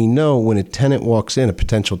 Because we know when a tenant walks in, a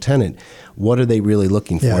potential tenant, what are they really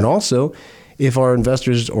looking for? Yeah. And also, if our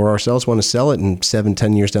investors or ourselves want to sell it in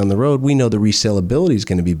 7-10 years down the road, we know the resaleability is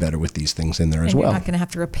going to be better with these things in there as well. You're not going to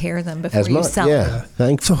have to repair them before you sell them.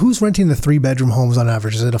 Thanks. So who's renting the 3-bedroom homes on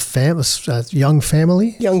average? Is it a young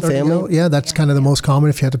family? Young family. Yeah, that's kind of the most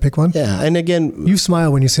common if you had to pick one. Yeah, and again... You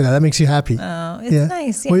smile when you say that. That makes you happy. Oh, it's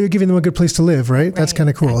nice. Yeah. Well, you're giving them a good place to live, right? That's kind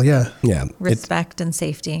of cool, exactly. Yeah. Respect and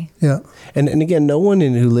safety. Yeah. And again, no one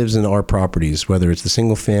who lives in our properties, whether it's the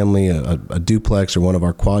single family, a duplex, or one of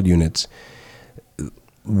our quad units...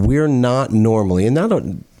 We're not normally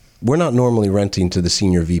renting to the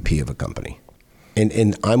senior VP of a company.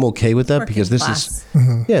 And I'm okay with that Working because this class.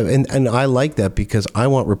 is, and I like that because I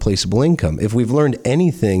want replaceable income. If we've learned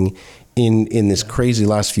anything in this crazy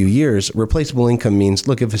last few years, replaceable income means,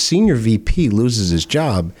 look, if a senior VP loses his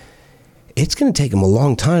job, it's going to take him a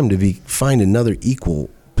long time to find another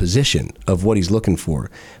equal position of what he's looking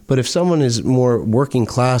for. But if someone is more working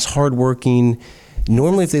class, hardworking,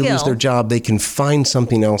 normally, if they lose their job, they can find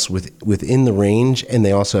something else within the range, and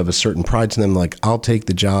they also have a certain pride to them, like, I'll take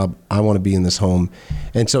the job, I want to be in this home.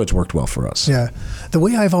 And so it's worked well for us. Yeah. The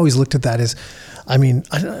way I've always looked at that is, I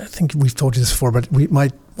think we've told you this before, but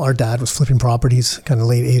our dad was flipping properties kind of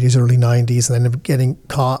late 80s, early 90s, and ended up getting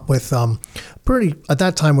caught with at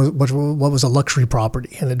that time, what was a luxury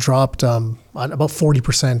property, and it dropped about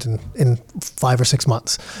 40% in 5 or 6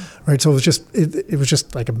 months, right? So it was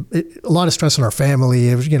just like a lot of stress on our family.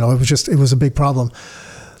 It was a big problem.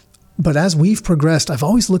 But as we've progressed, I've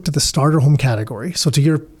always looked at the starter home category. So to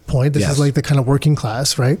your point, this is like the kind of working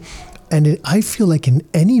class, right? And I feel like in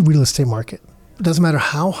any real estate market, it doesn't matter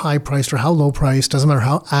how high priced or how low priced, doesn't matter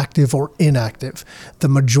how active or inactive, the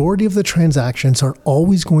majority of the transactions are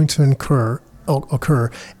always going to occur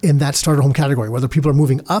in that starter home category, whether people are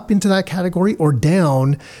moving up into that category or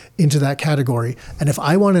down into that category. And if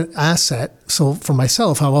I want an asset, so for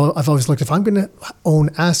myself, I've always looked, if I'm going to own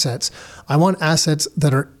assets, I want assets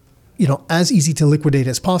that are as easy to liquidate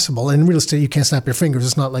as possible. And in real estate, you can't snap your fingers.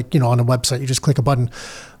 It's not like, on a website, you just click a button.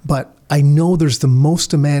 But I know there's the most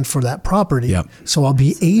demand for that property. Yep. So I'll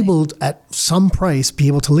be able to, at some price, be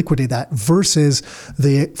able to liquidate that versus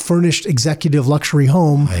the furnished executive luxury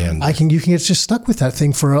home. You can get just stuck with that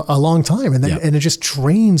thing for a long time. And then and it just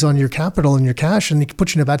drains on your capital and your cash, and it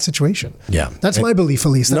puts you in a bad situation. Yeah. That's my belief, at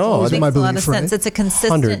least. That's always It my makes a lot belief, of sense. right? It's a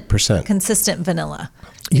consistent 100%. consistent vanilla.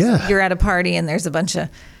 Yeah. You're at a party and there's a bunch of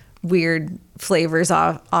weird flavors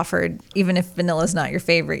offered. Even if vanilla is not your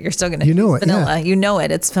favorite, you're still going to choose vanilla. You know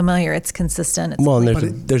it. It's familiar. It's consistent.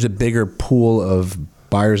 It's there's a bigger pool of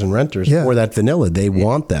buyers and renters for that vanilla. They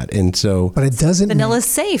want that. And so... But it doesn't... Vanilla's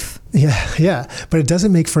safe. Yeah. But it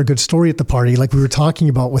doesn't make for a good story at the party. Like we were talking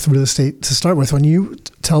about with real estate to start with. When you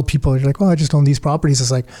tell people, you're like, I just own these properties.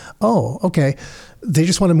 It's like, oh, okay. They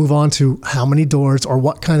just want to move on to how many doors or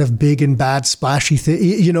what kind of big and bad splashy thing,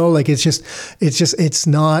 it's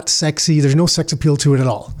not sexy. There's no sex appeal to it at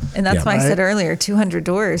all. And that's why I said earlier, 200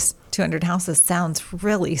 doors, 200 houses sounds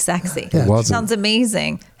really sexy. Yeah. It sounds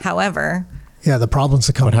amazing. However... Yeah, the problems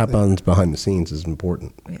that come. What happens behind the scenes is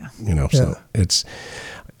important. Yeah. So it's...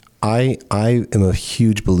 I am a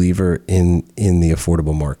huge believer in the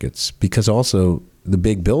affordable markets because also the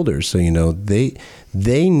big builders, so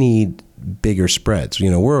they need bigger spreads.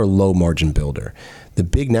 You know, we're a low margin builder. The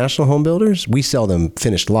big national home builders, we sell them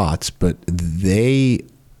finished lots, but they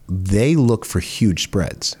look for huge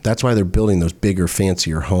spreads. That's why they're building those bigger,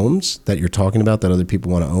 fancier homes that you're talking about that other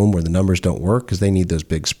people want to own where the numbers don't work because they need those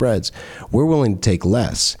big spreads. We're willing to take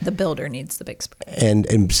less. The builder needs the big spread.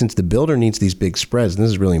 And since the builder needs these big spreads, and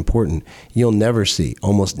this is really important, you'll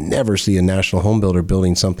almost never see a national home builder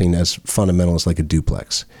building something as fundamental as like a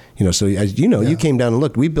duplex. You know, so as you know, you came down and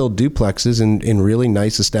looked, we build duplexes in really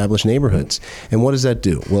nice established neighborhoods. And what does that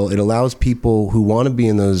do? Well, it allows people who want to be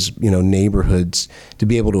in those, you know, neighborhoods to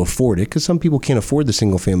be able to afford it, because some people can't afford the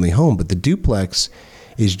single family home, but the duplex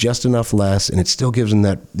is just enough less, and it still gives them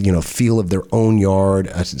that, you know, feel of their own yard,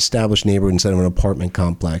 an established neighborhood instead of an apartment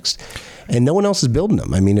complex. And no one else is building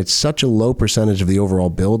them. I mean, it's such a low percentage of the overall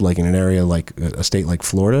build, like in an area like a state like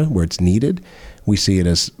Florida where it's needed. We see it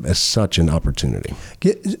as such an opportunity.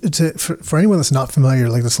 For anyone that's not familiar,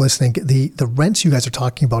 like that's listening, the rents you guys are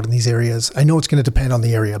talking about in these areas, I know it's going to depend on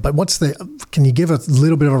the area, but can you give a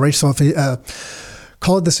little bit of a range? So if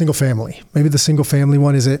call it the single family. Maybe the single family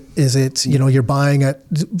one, is it, you know, you're buying at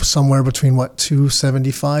somewhere between what,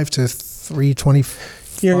 275 to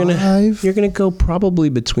 325? You're gonna go probably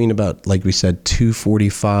between about, like we said,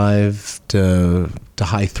 245 to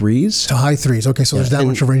high threes. To high threes. Okay, so there's that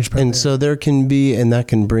much of range. And so there can be, and that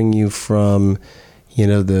can bring you from, you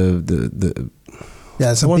know, the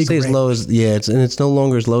it's I a want to big say as range. low as it's no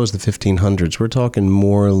longer as low as the 1500s. We're talking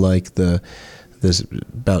more like there's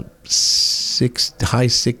about high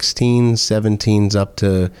 16s, 17s up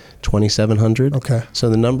to 2700. Okay. So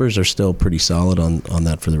the numbers are still pretty solid on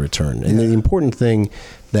that for the return. And the important thing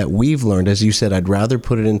that we've learned, as you said, I'd rather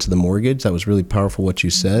put it into the mortgage. That was really powerful what you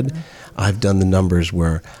said. Mm-hmm. I've done the numbers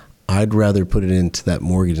where I'd rather put it into that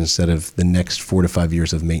mortgage instead of the next 4 to 5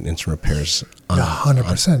 years of maintenance and repairs.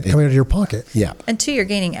 100% coming out of your pocket. Yeah. And two, you're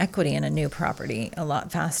gaining equity in a new property a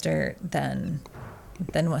lot faster than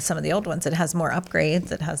with some of the old ones. It has more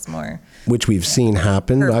upgrades. It has more, which we've seen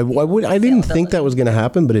happen. I didn't think that was going to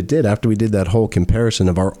happen, but it did after we did that whole comparison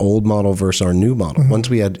of our old model versus our new model. Mm-hmm. Once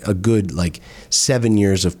we had a good 7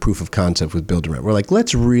 years of proof of concept with build to rent, we're like,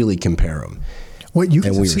 let's really compare them. We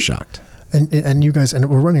were shocked. And you guys, and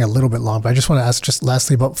we're running a little bit long, but I just want to ask just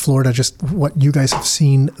lastly about Florida, just what you guys have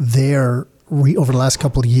seen there over the last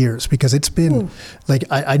couple of years, because it's been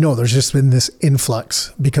I know there's just been this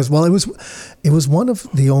influx because, well, it was one of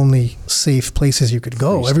the only safe places you could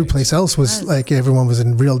go. Every place else was like everyone was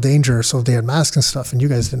in real danger, so they had masks and stuff, and you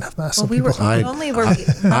guys didn't have masks. Well, the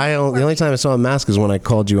only time I saw a mask is when I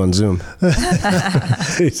called you on Zoom.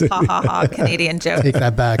 Canadian joke. Take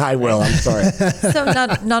that back. I will. I'm sorry. So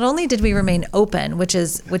not only did we remain open, which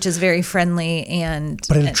is very friendly,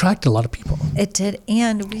 but it attracted a lot of people. It did,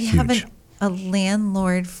 and we have a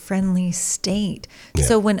landlord-friendly state. Yeah.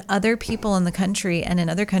 So when other people in the country and in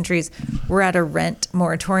other countries were at a rent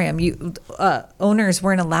moratorium, owners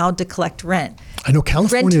weren't allowed to collect rent. I know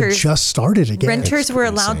California just started again. Renters were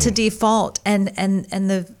allowed to default, and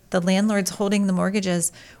the landlords holding the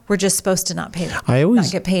mortgages were just supposed to not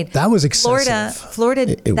get paid. That was excessive.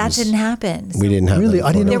 Florida, that didn't happen. We didn't have really.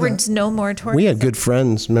 I didn't know there was no moratorium. We had good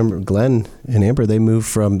friends. Remember Glenn and Amber? They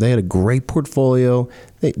had a great portfolio.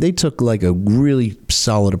 They took like a really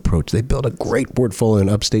solid approach. They built a great portfolio in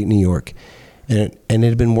upstate New York, and it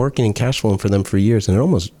had been working and cash flowing for them for years, and it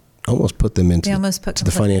almost put them into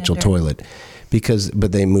the financial toilet.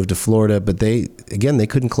 But they moved to Florida, but they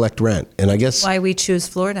couldn't collect rent. And I guess why we choose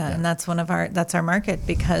Florida, and that's our market,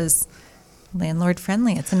 because landlord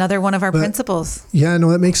friendly. It's another one of our principles. Yeah,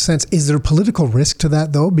 no, that makes sense. Is there political risk to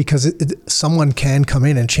that though? Because someone can come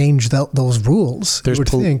in and change those rules. There's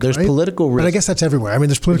political risk. But I guess that's everywhere. I mean,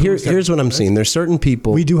 there's political risk. Here's what I'm seeing. There's certain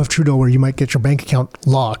people. We do have Trudeau where you might get your bank account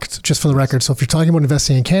locked, just for the record. So if you're talking about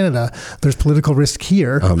investing in Canada, there's political risk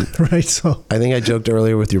here, right? So I think I joked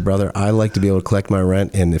earlier with your brother, I like to be able to collect my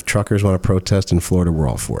rent, and if truckers want to protest in Florida, we're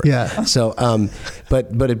all for it. Yeah. So,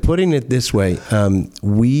 but putting it this way,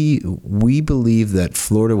 we believe that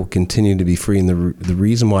Florida will continue to be free, and the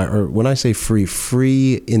reason why, or when I say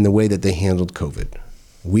free in the way that they handled COVID.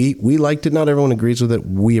 We liked it. Not everyone agrees with it.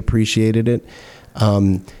 We appreciated it,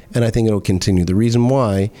 and I think it'll continue. The reason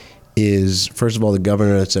why is, first of all, the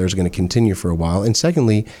governor that's there is going to continue for a while, and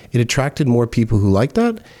secondly, it attracted more people who like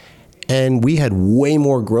that, and we had way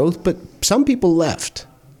more growth, but some people left,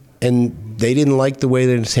 and they didn't like the way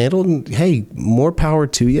that it's handled, and hey, more power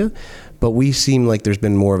to you. But we seem like there's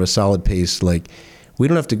been more of a solid pace. Like, we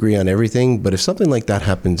don't have to agree on everything, but if something like that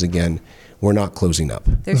happens again, we're not closing up.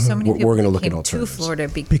 There's so many people we're going to that look came at alternatives. to Florida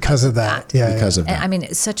because of that. Yeah, because of that. I mean,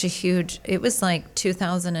 it's such a huge. It was like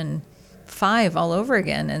 2005 5 all over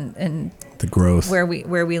again. And the growth where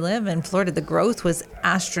we live in Florida, the growth was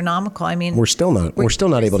astronomical. I mean, we're still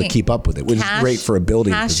not able to keep up with it, which is great for a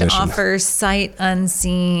building position. Cash offers, sight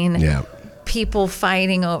unseen. Yeah. People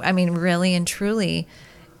fighting over. I mean, really and truly,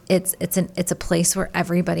 it's a place where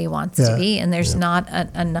everybody wants to be, and there's not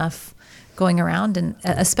enough going around, and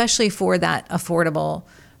especially for that affordable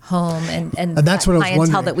home and that's what I was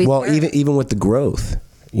wondering. that we even with the growth,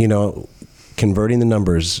 converting the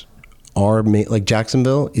numbers, like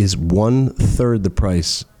Jacksonville is 1/3 the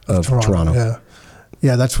price of Toronto.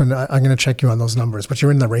 Yeah, that's when I'm going to check you on those numbers, but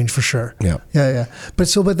you're in the range for sure. Yeah. But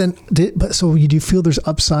so you do feel there's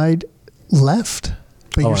upside left?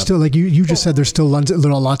 But you're still, like you just said, there's still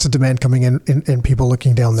lots of demand coming in people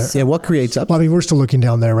looking down there. Yeah, what creates upside? Well, I mean, we're still looking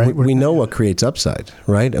down there, right? We know what creates upside,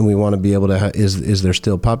 right? And we want to be able to, is there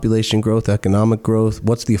still population growth, economic growth?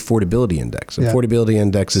 What's the affordability index? Affordability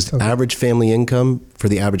index is average family income for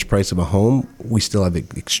the average price of a home. We still have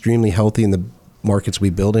it extremely healthy in the markets we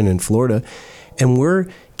build in Florida. And we're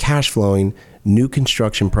cash flowing new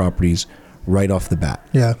construction properties right off the bat.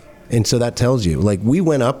 Yeah. And so that tells you, like, we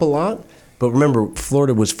went up a lot. But remember,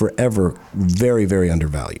 Florida was forever very, very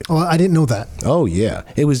undervalued. Oh, I didn't know that. Oh, yeah.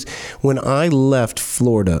 It was when I left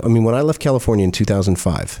California in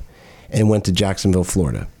 2005 and went to Jacksonville,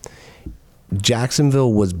 Florida.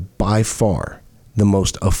 Jacksonville was by far the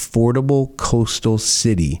most affordable coastal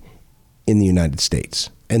city in the United States.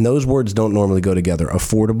 And those words don't normally go together,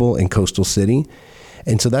 affordable and coastal city.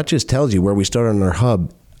 And so that just tells you where we started on our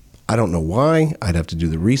hub. I don't know why. I'd have to do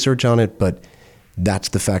the research on it, but that's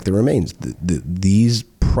the fact that remains. These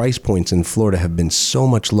price points in Florida have been so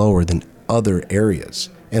much lower than other areas.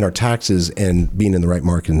 And our taxes and being in the right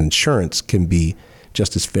market and insurance can be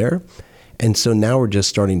just as fair. And so now we're just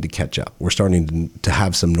starting to catch up. We're starting to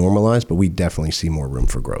have some normalized, but we definitely see more room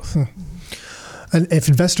for growth. And if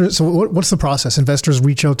investors, so what's the process? Investors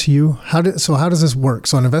reach out to you. How does this work?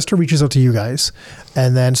 So an investor reaches out to you guys,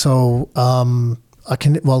 and then someone from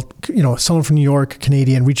New York,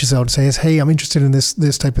 Canadian, reaches out and says, "Hey, I'm interested in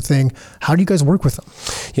this type of thing." How do you guys work with them?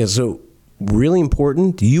 Yeah, so really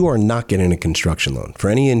important, you are not getting a construction loan. For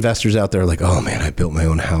any investors out there like, "Oh man, I built my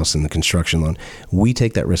own house in the construction loan," we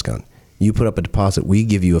take that risk on. You put up a deposit, we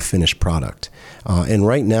give you a finished product. And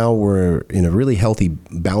right now we're in a really healthy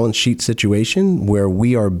balance sheet situation where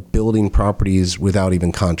we are building properties without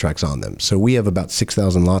even contracts on them. So we have about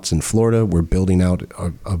 6,000 lots in Florida. We're building out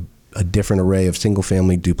a different array of single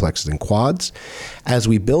family duplexes and quads. As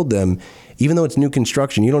we build them, even though it's new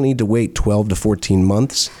construction, you don't need to wait 12 to 14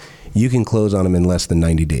 months. You can close on them in less than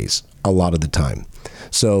 90 days, a lot of the time.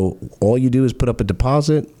 So all you do is put up a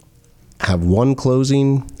deposit, have one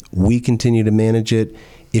closing. We continue to manage it.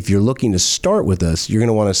 If you're looking to start with us, you're going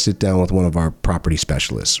to want to sit down with one of our property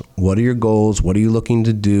specialists. What are your goals? What are you looking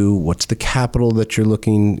to do? What's the capital that you're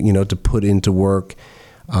looking, to put into work?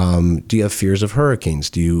 Do you have fears of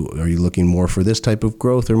hurricanes? Are you looking more for this type of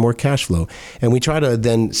growth or more cash flow? And we try to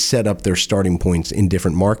then set up their starting points in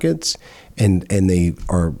different markets, and they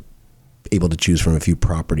are able to choose from a few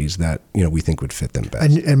properties that we think would fit them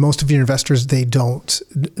best. And most of your investors, they don't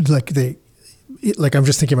like I'm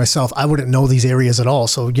just thinking myself, I wouldn't know these areas at all.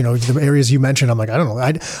 So, the areas you mentioned, I'm like, I don't know.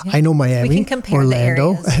 I know Miami, we can compare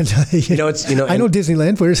Orlando, and I know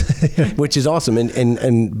Disneyland, which is awesome.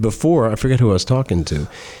 And before, I forget who I was talking to.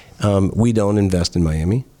 We don't invest in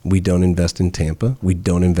Miami. We don't invest in Tampa. We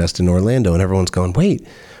don't invest in Orlando. And everyone's going, wait,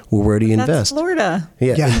 well, where do you invest? That's Florida.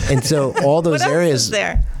 Yeah. And so all those areas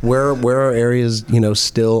where are areas,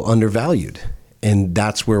 still undervalued. And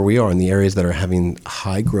that's where we are in the areas that are having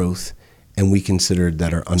high growth. And we considered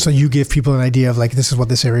that are So you give people an idea of like, this is what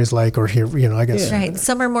this area is like, or here, I guess. Yeah. Right.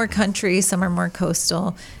 Some are more country, some are more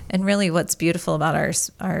coastal. And really what's beautiful about our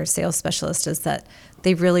sales specialist is that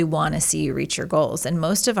they really want to see you reach your goals. And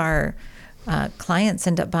most of our clients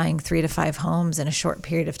end up buying 3 to 5 homes in a short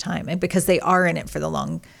period of time, and because they are in it for the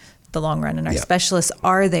long run. And our specialists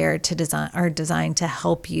are there designed to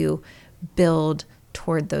help you build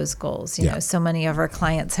toward those goals. You know, so many of our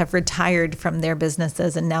clients have retired from their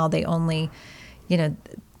businesses, and now they only,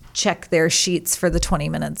 check their sheets for the 20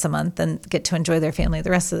 minutes a month and get to enjoy their family the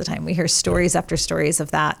rest of the time. We hear stories after stories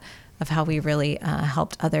of that, of how we really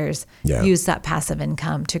helped others use that passive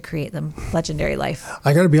income to create the legendary life.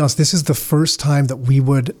 I got to be honest, this is the first time that we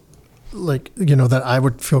would that I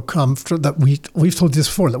would feel comfortable, that we've told this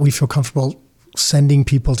before, that we feel comfortable sending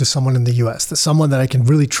people to someone in the U.S., that someone that I can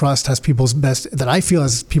really trust has that I feel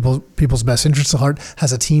has people's best interests at heart,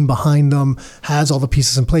 has a team behind them, has all the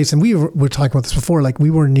pieces in place. And we were talking about this before, like we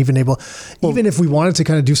weren't even able, even if we wanted to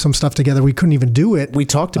kind of do some stuff together, we couldn't even do it. We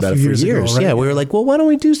talked about it for years. Ago, right? Yeah, we were like, well, why don't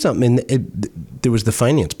we do something? And there was the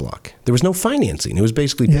finance block. There was no financing. It was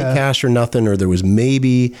basically pay cash or nothing, or there was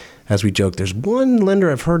maybe, as we joke, there's one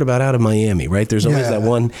lender I've heard about out of Miami, right? There's always that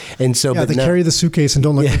one. And so, but they carry the suitcase and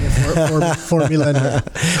don't look for me lender.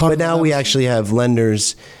 But now we actually have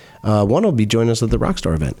lenders. One will be joining us at the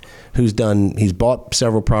Rockstar event, he's bought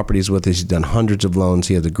several properties with us. He's done hundreds of loans.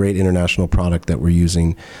 He has a great international product that we're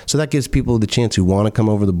using. So that gives people the chance who want to come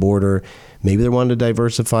over the border. Maybe they're wanting to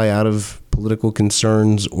diversify out of political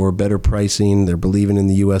concerns or better pricing. They're believing in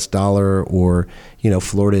the U.S. dollar or,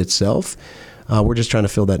 Florida itself. We're just trying to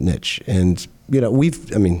fill that niche. And,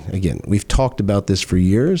 we've talked about this for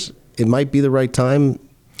years. It might be the right time.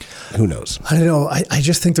 Who knows? I don't know. I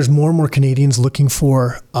just think there's more and more Canadians looking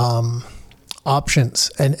for options.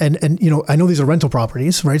 And I know these are rental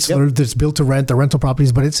properties, right? So there's built to rent, they're rental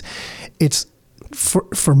properties, but it's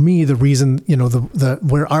for me, the reason,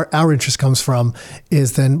 where our interest comes from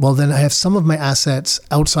is then I have some of my assets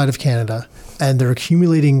outside of Canada and they're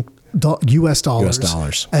accumulating US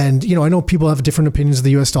dollars. And, I know people have different opinions of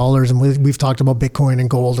the US dollars, and we've talked about Bitcoin and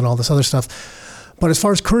gold and all this other stuff. But as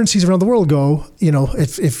far as currencies around the world go,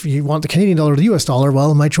 if you want the Canadian dollar or the US dollar,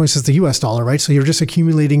 well, my choice is the US dollar, right? So you're just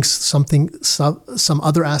accumulating some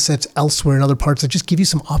other assets elsewhere in other parts that just give you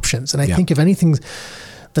some options. And I think if anything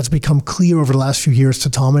that's become clear over the last few years to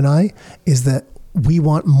Tom and I is that we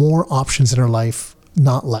want more options in our life,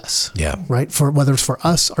 not less. Yeah. Right? For whether it's for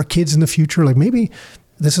us, our kids in the future, like maybe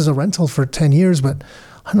this is a rental for 10 years, but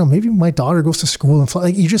I don't know, maybe my daughter goes to school and fly.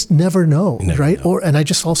 Like, you just never know, right? Know. And I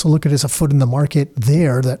just also look at it as a foot in the market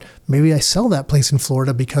there, that maybe I sell that place in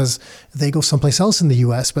Florida because they go someplace else in the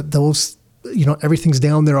US, but those, everything's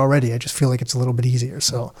down there already. I just feel like it's a little bit easier.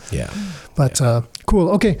 So, cool.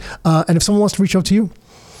 Okay. And if someone wants to reach out to you,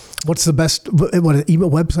 what's the best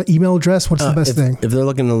email address? What's the best thing? If they're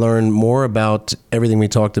looking to learn more about everything we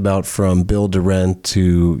talked about, from build to rent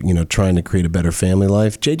to, trying to create a better family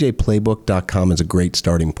life, jjplaybook.com is a great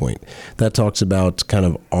starting point. That talks about kind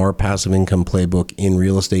of our passive income playbook in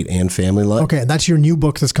real estate and family life. Okay. And that's your new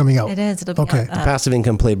book that's coming out. It is. It'll be out. The passive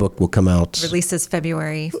income playbook will come out. Releases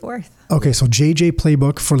February 4th. Okay. So JJ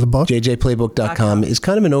Playbook for the book. jjplaybook.com is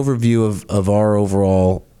kind of an overview of our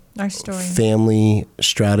overall our story, family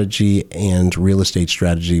strategy and real estate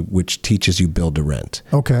strategy, which teaches you build to rent.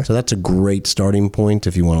 Okay. So that's a great starting point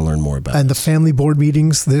if you want to learn more about it. And the family board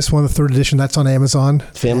meetings, this one, the 3rd edition, that's on Amazon.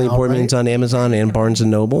 Family board meetings on Amazon and Barnes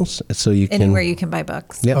and Nobles. So you can anywhere you can buy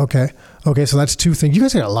books. Yep. Okay. So that's 2 things. You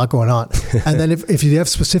guys got a lot going on. And then if you have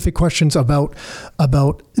specific questions about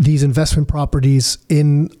these investment properties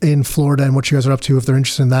in Florida and what you guys are up to, if they're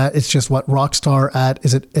interested in that, it's just Rockstar at,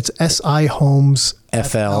 it's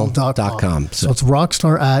SIHomesFL.com. So it's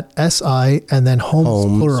Rockstar at SI and then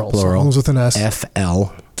homes plural. So homes with an S.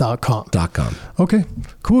 FL.com. Okay,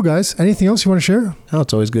 cool, guys. Anything else you want to share? Oh,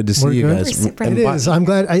 it's always good to see you guys. It is. I'm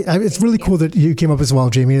glad. It's really cool that you came up as well,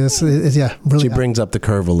 Jamie. Really. She brings up the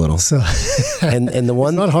curve a little. So, and the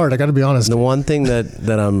one, it's not hard. I got to be honest. The one thing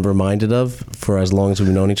that I'm reminded of for as long as we've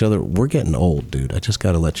known each other, we're getting old, dude. I just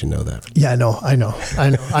got to let you know that. Yeah, I know.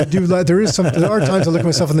 I do. There are times I look at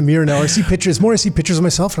myself in the mirror now. I see pictures of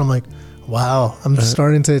myself, and I'm like, wow, I'm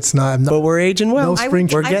starting to. It's not. But we're aging well.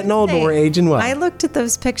 We're getting old, but we're aging well. I looked at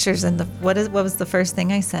those pictures, and what was the first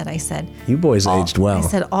thing I said? I said, "You boys aged well." I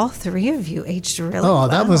said, "All 3 of you aged really well." Oh,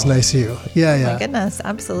 that was nice of you. Yeah, yeah. Oh my goodness,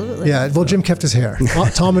 absolutely. Yeah. Well, Jim kept his hair.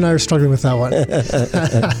 Tom and I are struggling with that one.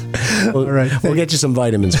 All right, we'll get you some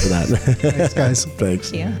vitamins for that. Thanks, guys.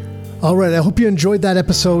 Thanks. Yeah. All right, I hope you enjoyed that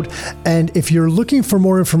episode. And if you're looking for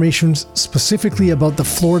more information specifically about the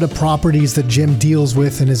Florida properties that Jim deals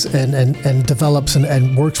with and develops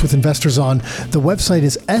and works with investors on, the website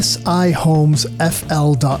is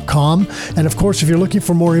SIHomesFL.com. And of course, if you're looking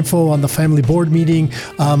for more info on the family board meeting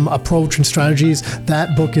approach and strategies,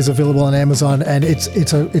 that book is available on Amazon. And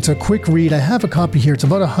it's a quick read. I have a copy here. It's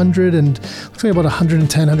about 110,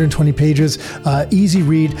 120 pages. Easy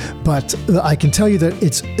read, but I can tell you that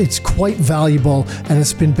it's quite valuable, and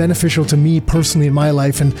it's been beneficial to me personally in my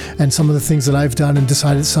life and some of the things that I've done and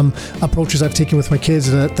decided, some approaches I've taken with my kids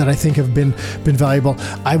that I think have been valuable.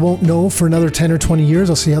 I won't know for another 10 or 20 years.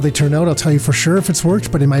 I'll see how they turn out. I'll tell you for sure if it's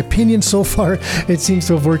worked, but in my opinion, so far, it seems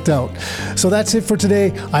to have worked out. So that's it for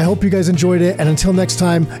today. I hope you guys enjoyed it, and until next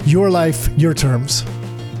time, your life, your terms.